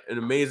she's like an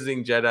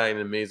amazing Jedi and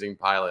an amazing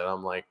pilot.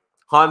 I'm like,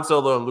 Han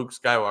Solo and Luke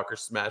Skywalker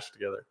smashed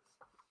together.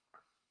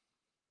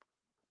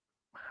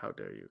 How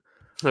dare you?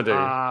 How dare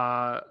you?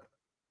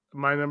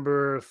 My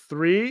number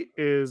 3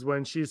 is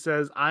when she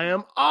says, I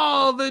am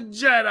all the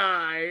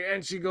Jedi.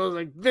 And she goes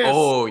like this.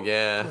 Oh,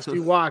 yeah. And she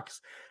walks.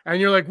 And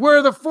you're like, where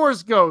are the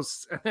Force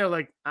ghosts? And they're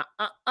like,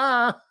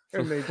 And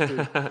they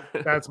do.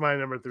 That's my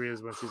number 3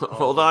 is when she's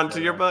hold on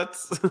to your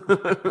butts. Disney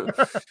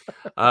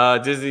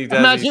does.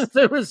 Imagine if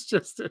it was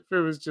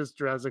just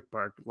Jurassic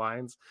Park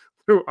lines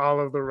through all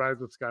of the Rise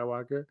of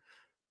Skywalker.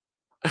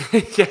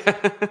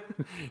 Yeah.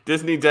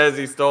 Disney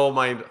Desi stole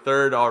my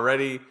 3rd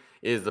already.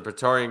 Is the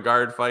Praetorian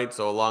Guard fight.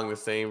 So along the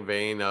same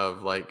vein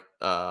of like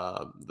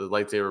the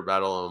lightsaber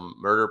battle on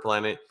Murder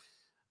Planet.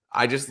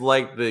 I just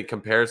like the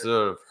comparison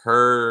of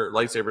her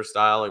lightsaber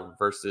style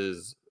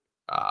versus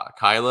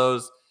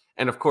Kylo's.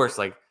 And of course,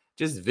 like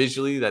just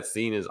visually that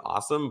scene is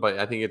awesome, but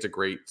I think it's a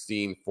great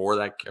scene for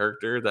that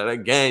character that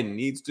again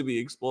needs to be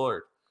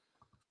explored.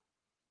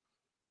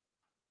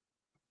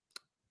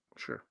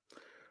 Sure.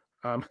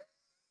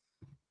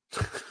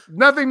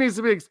 Nothing needs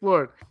to be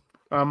explored.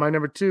 My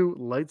number 2,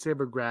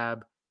 lightsaber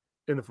grab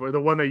in the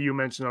one that you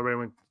mentioned already.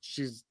 When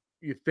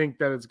you think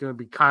that it's going to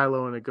be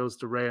Kylo and it goes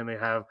to Rey and they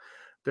have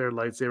their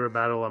lightsaber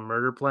battle on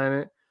Murder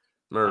Planet.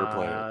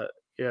 Yeah,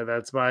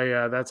 that's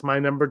my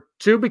number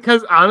 2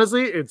 because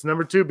honestly, it's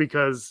number 2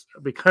 because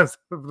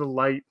of the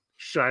light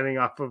shining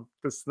off of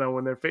the snow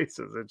in their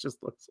faces. It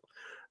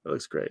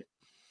looks great.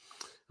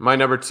 My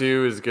number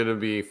 2 is going to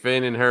be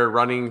Finn and her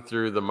running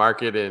through the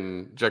market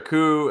in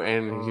Jakku.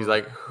 And he's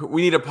like,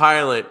 we need a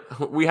pilot.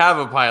 We have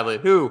a pilot.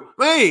 Who?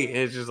 Me. And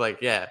it's just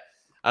like, yeah,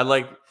 I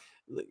like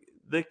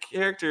the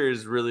character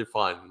is really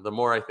fun. The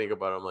more I think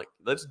about it, I'm like,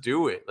 let's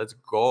do it. Let's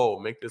go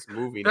make this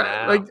movie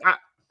now.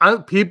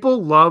 Like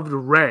people loved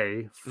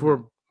Rey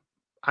for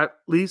at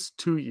least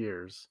 2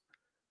 years.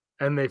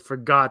 and they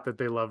forgot that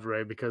they loved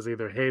Rey because they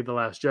either hated The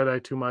Last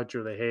Jedi too much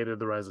or they hated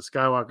The Rise of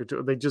Skywalker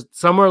too. They just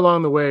somewhere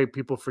along the way,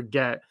 people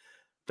forget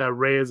that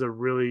Rey is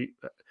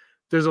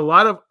there's a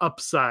lot of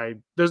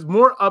upside. There's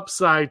more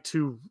upside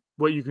to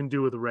what you can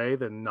do with Rey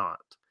than not,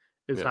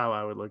 is how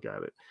I would look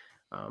at it.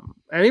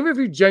 And even if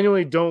you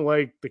genuinely don't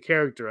like the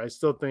character, I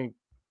still think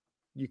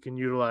you can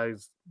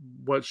utilize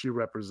what she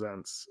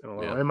represents.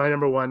 And my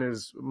number one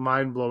is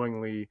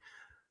mind-blowingly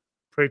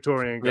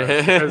Praetorian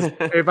Guards. Because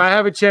if I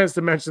have a chance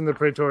to mention the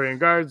Praetorian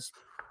Guards,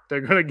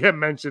 they're going to get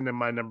mentioned in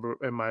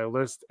my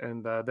list,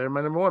 and they're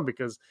my number one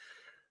because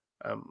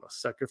I'm a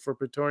sucker for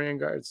Praetorian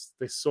Guards.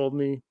 They sold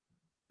me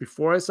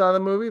before I saw the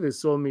movie. They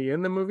sold me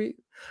in the movie,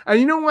 and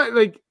you know what?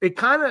 Like it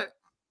kind of.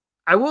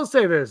 I will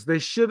say this: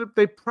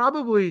 they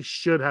probably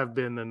should have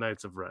been the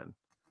Knights of Ren.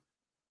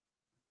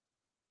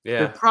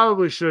 Yeah, they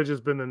probably should have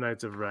just been the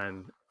Knights of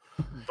Ren.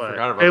 But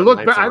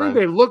I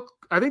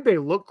think they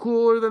look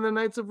cooler than the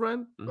Knights of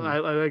Ren. Mm-hmm. I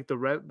like the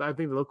red. I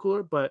think they look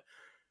cooler. But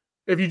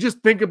if you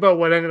just think about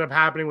what ended up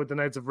happening with the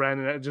Knights of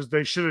Ren,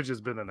 they should have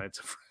just been the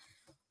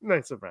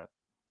Knights of Ren.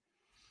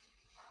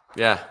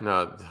 Yeah,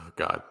 no,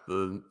 God,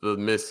 the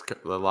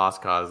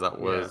lost cause that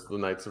was the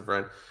Knights of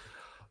Ren.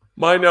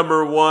 My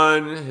number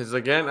one is,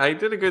 again, I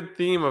did a good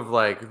theme of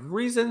like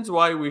reasons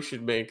why we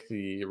should make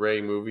the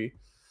Rey movie.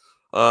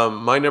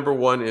 My number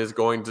one is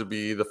going to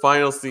be the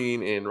final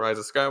scene in Rise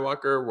of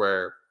Skywalker,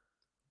 where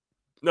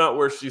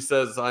she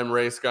says I'm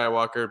Rey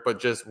Skywalker, but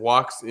just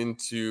walks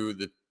into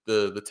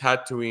the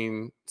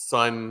Tatooine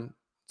suns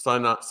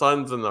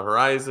in the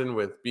horizon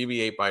with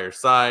BB-8 by her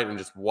side, and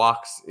just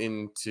walks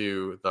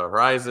into the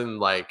horizon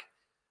like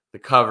the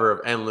cover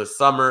of Endless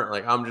Summer.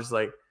 Like I'm just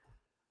like,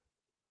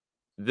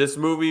 this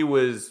movie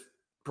was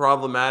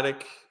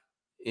problematic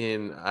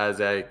as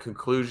a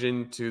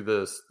conclusion to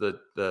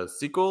the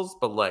sequels,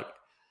 but like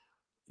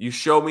you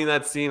show me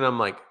that scene, I'm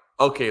like,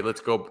 okay,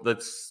 let's go.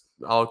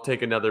 I'll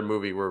take another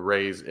movie where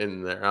Rey's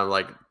in there. I'm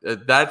like,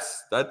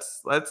 that's the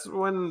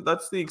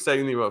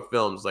exciting thing about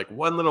films. Like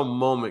one little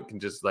moment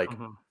can just like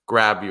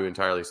grab you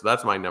entirely. So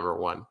that's my number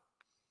one.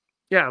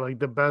 Yeah, like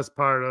the best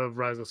part of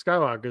Rise of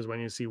Skywalker is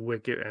when you see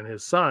Wicket and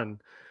his son.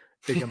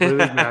 It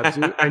completely grabs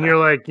you, and you're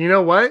like, you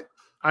know what?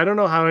 I don't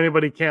know how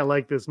anybody can't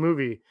like this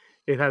movie.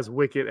 It has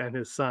Wicket and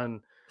his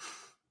son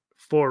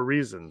for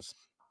reasons.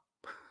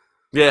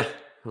 Yeah.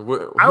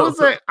 I would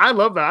say I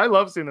love that. I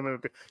love seeing them in the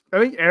movie. I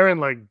think Aaron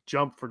like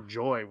jumped for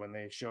joy when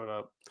they showed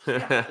up.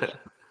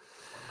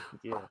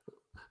 Yeah.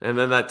 And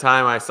then that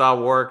time I saw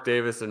Warwick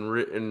Davis in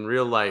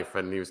real life,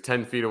 and he was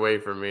 10 feet away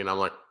from me, and I'm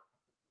like,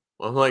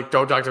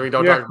 don't talk to me,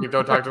 don't talk to me,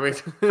 don't talk to me.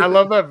 I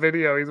love that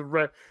video. He's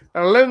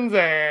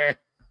Lindsay.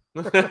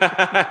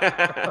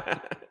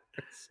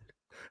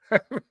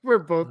 We're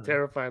both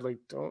terrified. Like,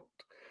 don't.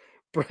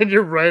 Brent,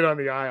 you're right on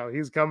the aisle.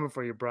 He's coming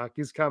for you, Brock.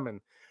 He's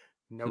coming.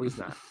 No, he's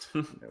not.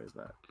 No, he's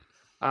not.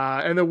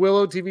 And the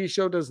Willow TV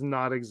show does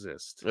not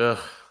exist. Ugh,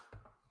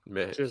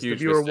 man, if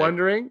you were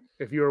wondering,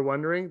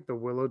 the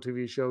Willow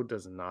TV show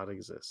does not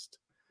exist.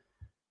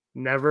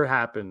 Never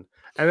happened.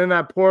 And then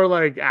that poor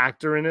like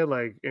actor in it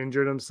like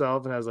injured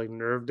himself and has like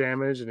nerve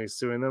damage, and he's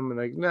suing them. And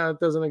like, no, it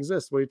doesn't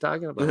exist. What are you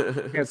talking about?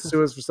 You can't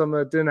sue us for something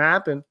that didn't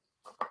happen.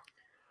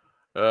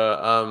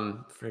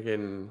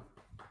 Freaking.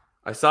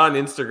 I saw on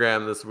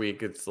Instagram this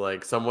week, it's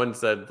like someone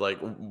said like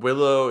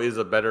Willow is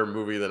a better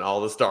movie than all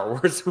the Star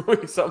Wars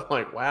movies. I'm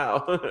like,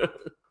 wow.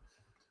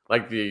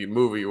 Like the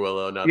movie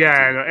Willow, not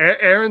I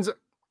know.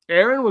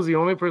 Aaron was the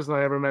only person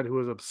I ever met who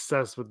was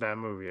obsessed with that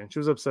movie, and she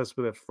was obsessed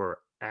with it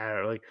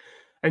forever. Like,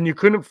 and you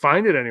couldn't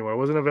find it anywhere. It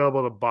wasn't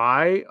available to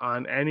buy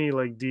on any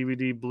like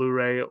DVD,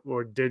 Blu-ray,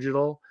 or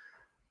digital.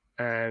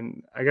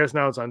 And I guess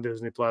now it's on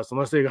Disney Plus,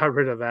 unless they got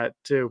rid of that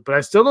too. But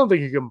I still don't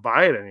think you can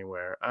buy it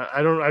anywhere.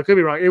 I don't. I could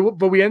be wrong.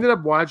 But we ended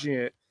up watching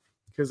it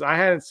because I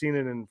hadn't seen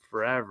it in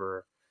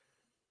forever,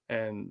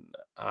 and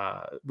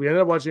we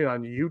ended up watching it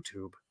on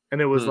YouTube.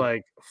 And it was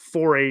like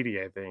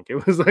 480, I think.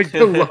 It was like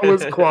the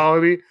lowest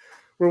quality.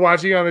 We're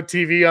watching it on the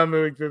TV on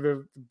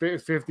the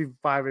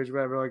 55-inch,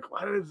 whatever. Like,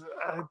 what is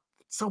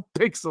it's so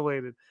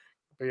pixelated?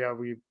 But yeah,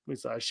 we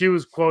saw it. She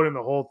was quoting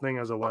the whole thing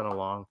as it went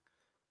along.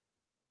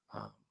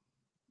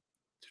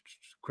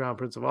 Crown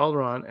Prince of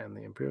Alderaan and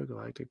the Imperial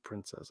Galactic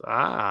Princess.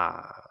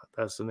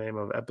 That's the name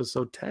of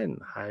episode 10.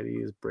 Heidi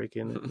is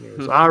breaking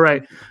news. All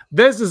right.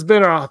 This has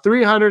been our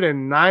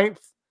 309th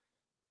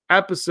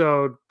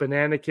episode,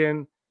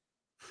 Bananakin.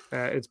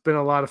 It's been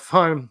a lot of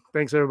fun.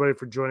 Thanks, everybody,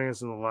 for joining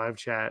us in the live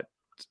chat.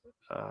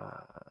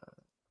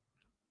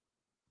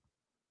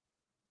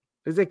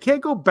 They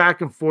can't go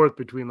back and forth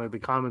between like the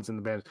comments and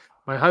the bands.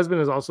 My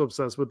husband is also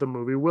obsessed with the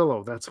movie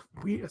Willow. That's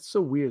weird. It's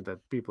so weird that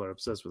people are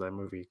obsessed with that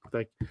movie.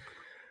 Like,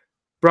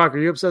 Brock, are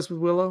you obsessed with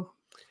Willow?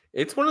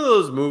 It's one of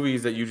those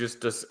movies that you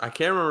just I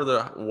can't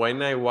remember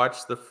when I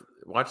watched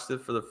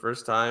it for the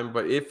first time,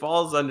 but it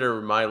falls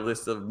under my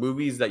list of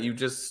movies that you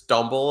just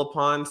stumble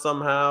upon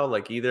somehow,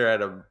 like either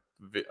at a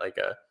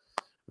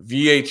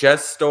VHS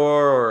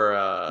store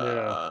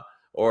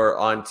or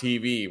on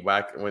TV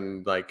back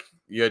when like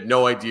you had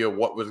no idea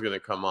what was going to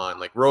come on.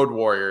 Like Road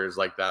Warrior is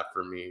like that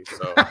for me.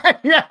 So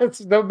Yeah, it's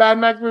the Mad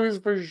Max movies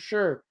for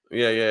sure.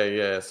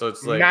 yeah. So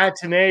it's like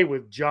Matinee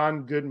with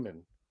John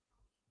Goodman.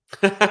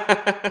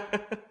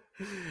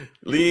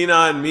 Lean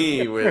on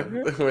Me with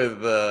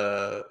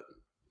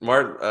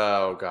Martin.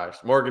 Oh gosh,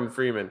 Morgan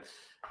Freeman.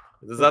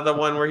 Is that the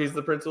one where he's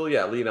the principal?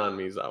 Yeah, Lean on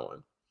Me is that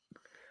one.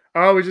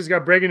 Oh, we just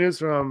got breaking news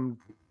from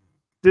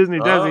Disney.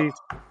 Desi.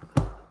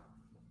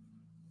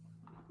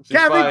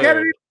 Kathleen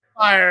Kennedy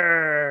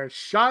fired.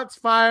 Shots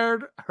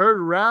fired. Heard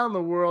around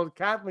the world.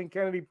 Kathleen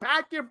Kennedy,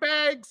 pack your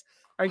bags.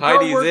 And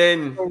Heidi's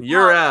in.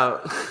 You're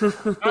out.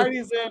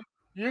 Heidi's in.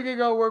 You can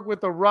go work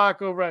with The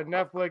Rock over at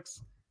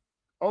Netflix.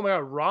 Oh my God,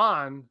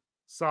 Ron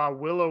saw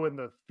Willow in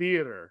the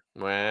theater.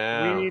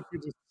 Wow.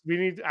 We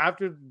need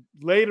after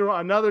later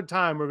another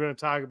time we're going to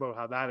talk about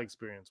how that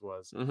experience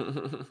was.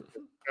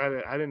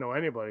 I didn't know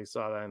anybody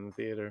saw that in the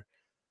theater.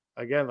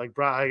 Again, like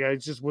it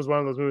just was one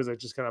of those movies that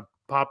just kind of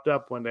popped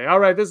up one day. All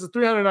right, this is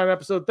 309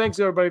 episode. Thanks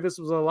everybody. This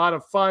was a lot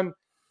of fun.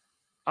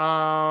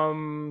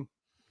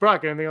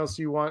 Brock, anything else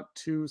you want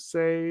to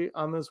say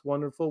on this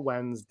wonderful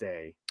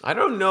Wednesday? I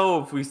don't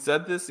know if we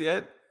said this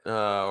yet,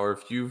 or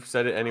if you've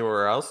said it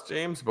anywhere else,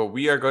 James, but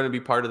we are going to be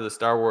part of the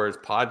Star Wars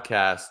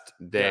podcast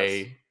day,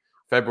 yes.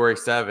 February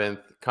 7th,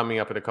 coming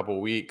up in a couple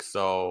weeks.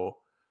 So,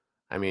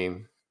 I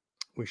mean,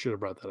 we should have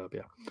brought that up.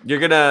 Yeah,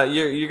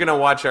 you're gonna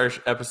watch our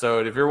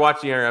episode. If you're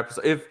watching our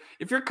episode,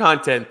 if you're a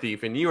content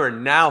thief and you are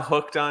now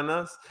hooked on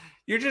us,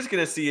 you're just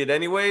gonna see it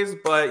anyways.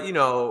 But you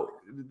know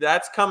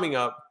that's coming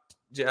up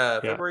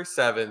February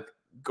 7th.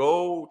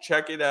 Go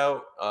check it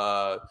out.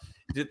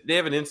 They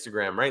have an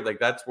Instagram, right? Like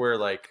that's where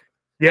like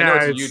I know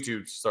it's a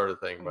YouTube sort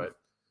of thing, but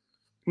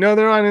no,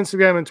 they're on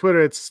Instagram and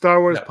Twitter. It's Star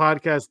Wars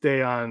Podcast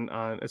Day on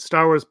it's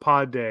Star Wars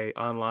Pod Day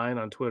online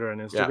on Twitter and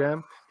Instagram.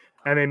 Yeah.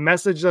 And they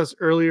messaged us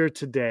earlier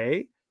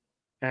today,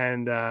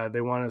 and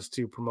they want us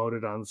to promote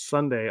it on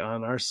Sunday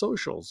on our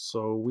socials.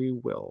 So we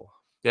will.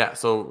 Yeah,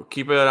 so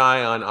keep an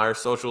eye on our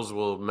socials.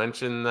 We'll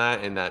mention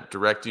that and that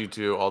direct you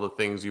to all the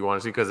things you want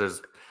to see because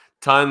there's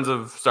tons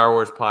of Star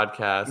Wars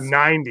podcasts.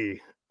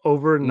 90.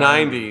 Over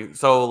 90.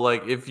 So,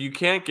 like, if you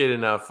can't get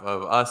enough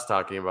of us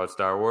talking about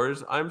Star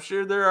Wars, I'm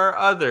sure there are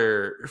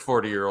other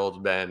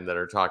 40-year-old men that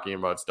are talking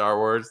about Star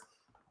Wars.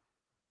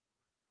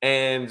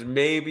 And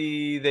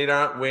maybe they're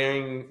not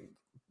wearing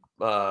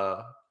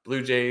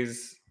Blue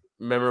Jays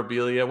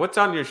memorabilia. What's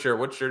on your shirt?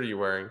 What shirt are you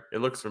wearing? It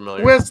looks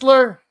familiar.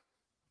 Whistler.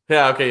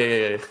 Yeah,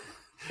 okay, yeah.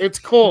 It's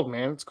cold,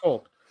 man. It's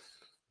cold.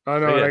 I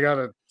know. Yeah. I got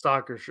a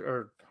soccer shirt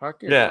or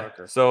hockey. Yeah.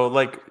 Soccer. So,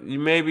 like,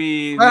 you'll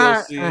see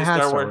a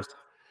Star Wars.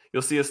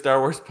 You'll see a Star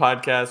Wars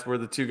podcast where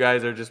the two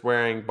guys are just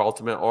wearing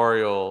Baltimore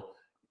Oriole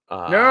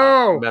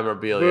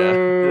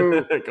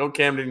memorabilia. Go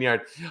Camden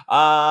Yard.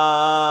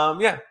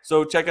 Yeah.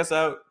 So check us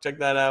out. Check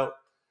that out.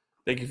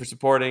 Thank you for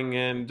supporting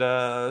and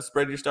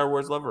spread your Star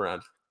Wars love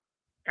around.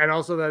 And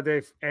also that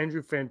day,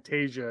 Andrew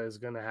Fantasia is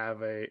going to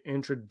have a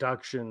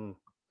introduction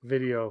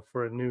video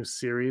for a new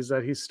series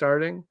that he's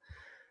starting.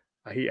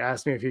 He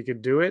asked me if he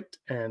could do it,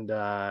 and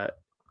I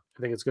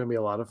think it's going to be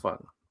a lot of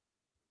fun.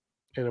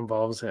 It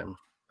involves him.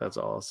 That's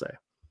all I'll say.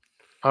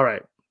 All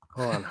right.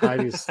 Hold on.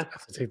 Heidi's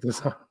have to take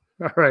this on.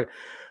 All right.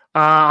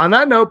 On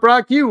that note,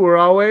 Brock, you were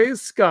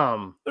always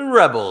scum.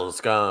 Rebel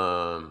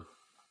scum.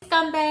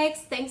 Scumbags,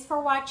 thanks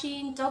for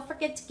watching. Don't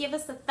forget to give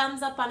us a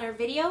thumbs up on our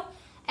video.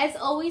 As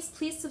always,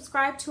 please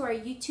subscribe to our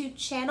YouTube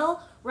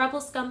channel, Rebel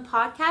Scum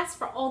Podcast,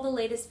 for all the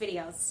latest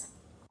videos.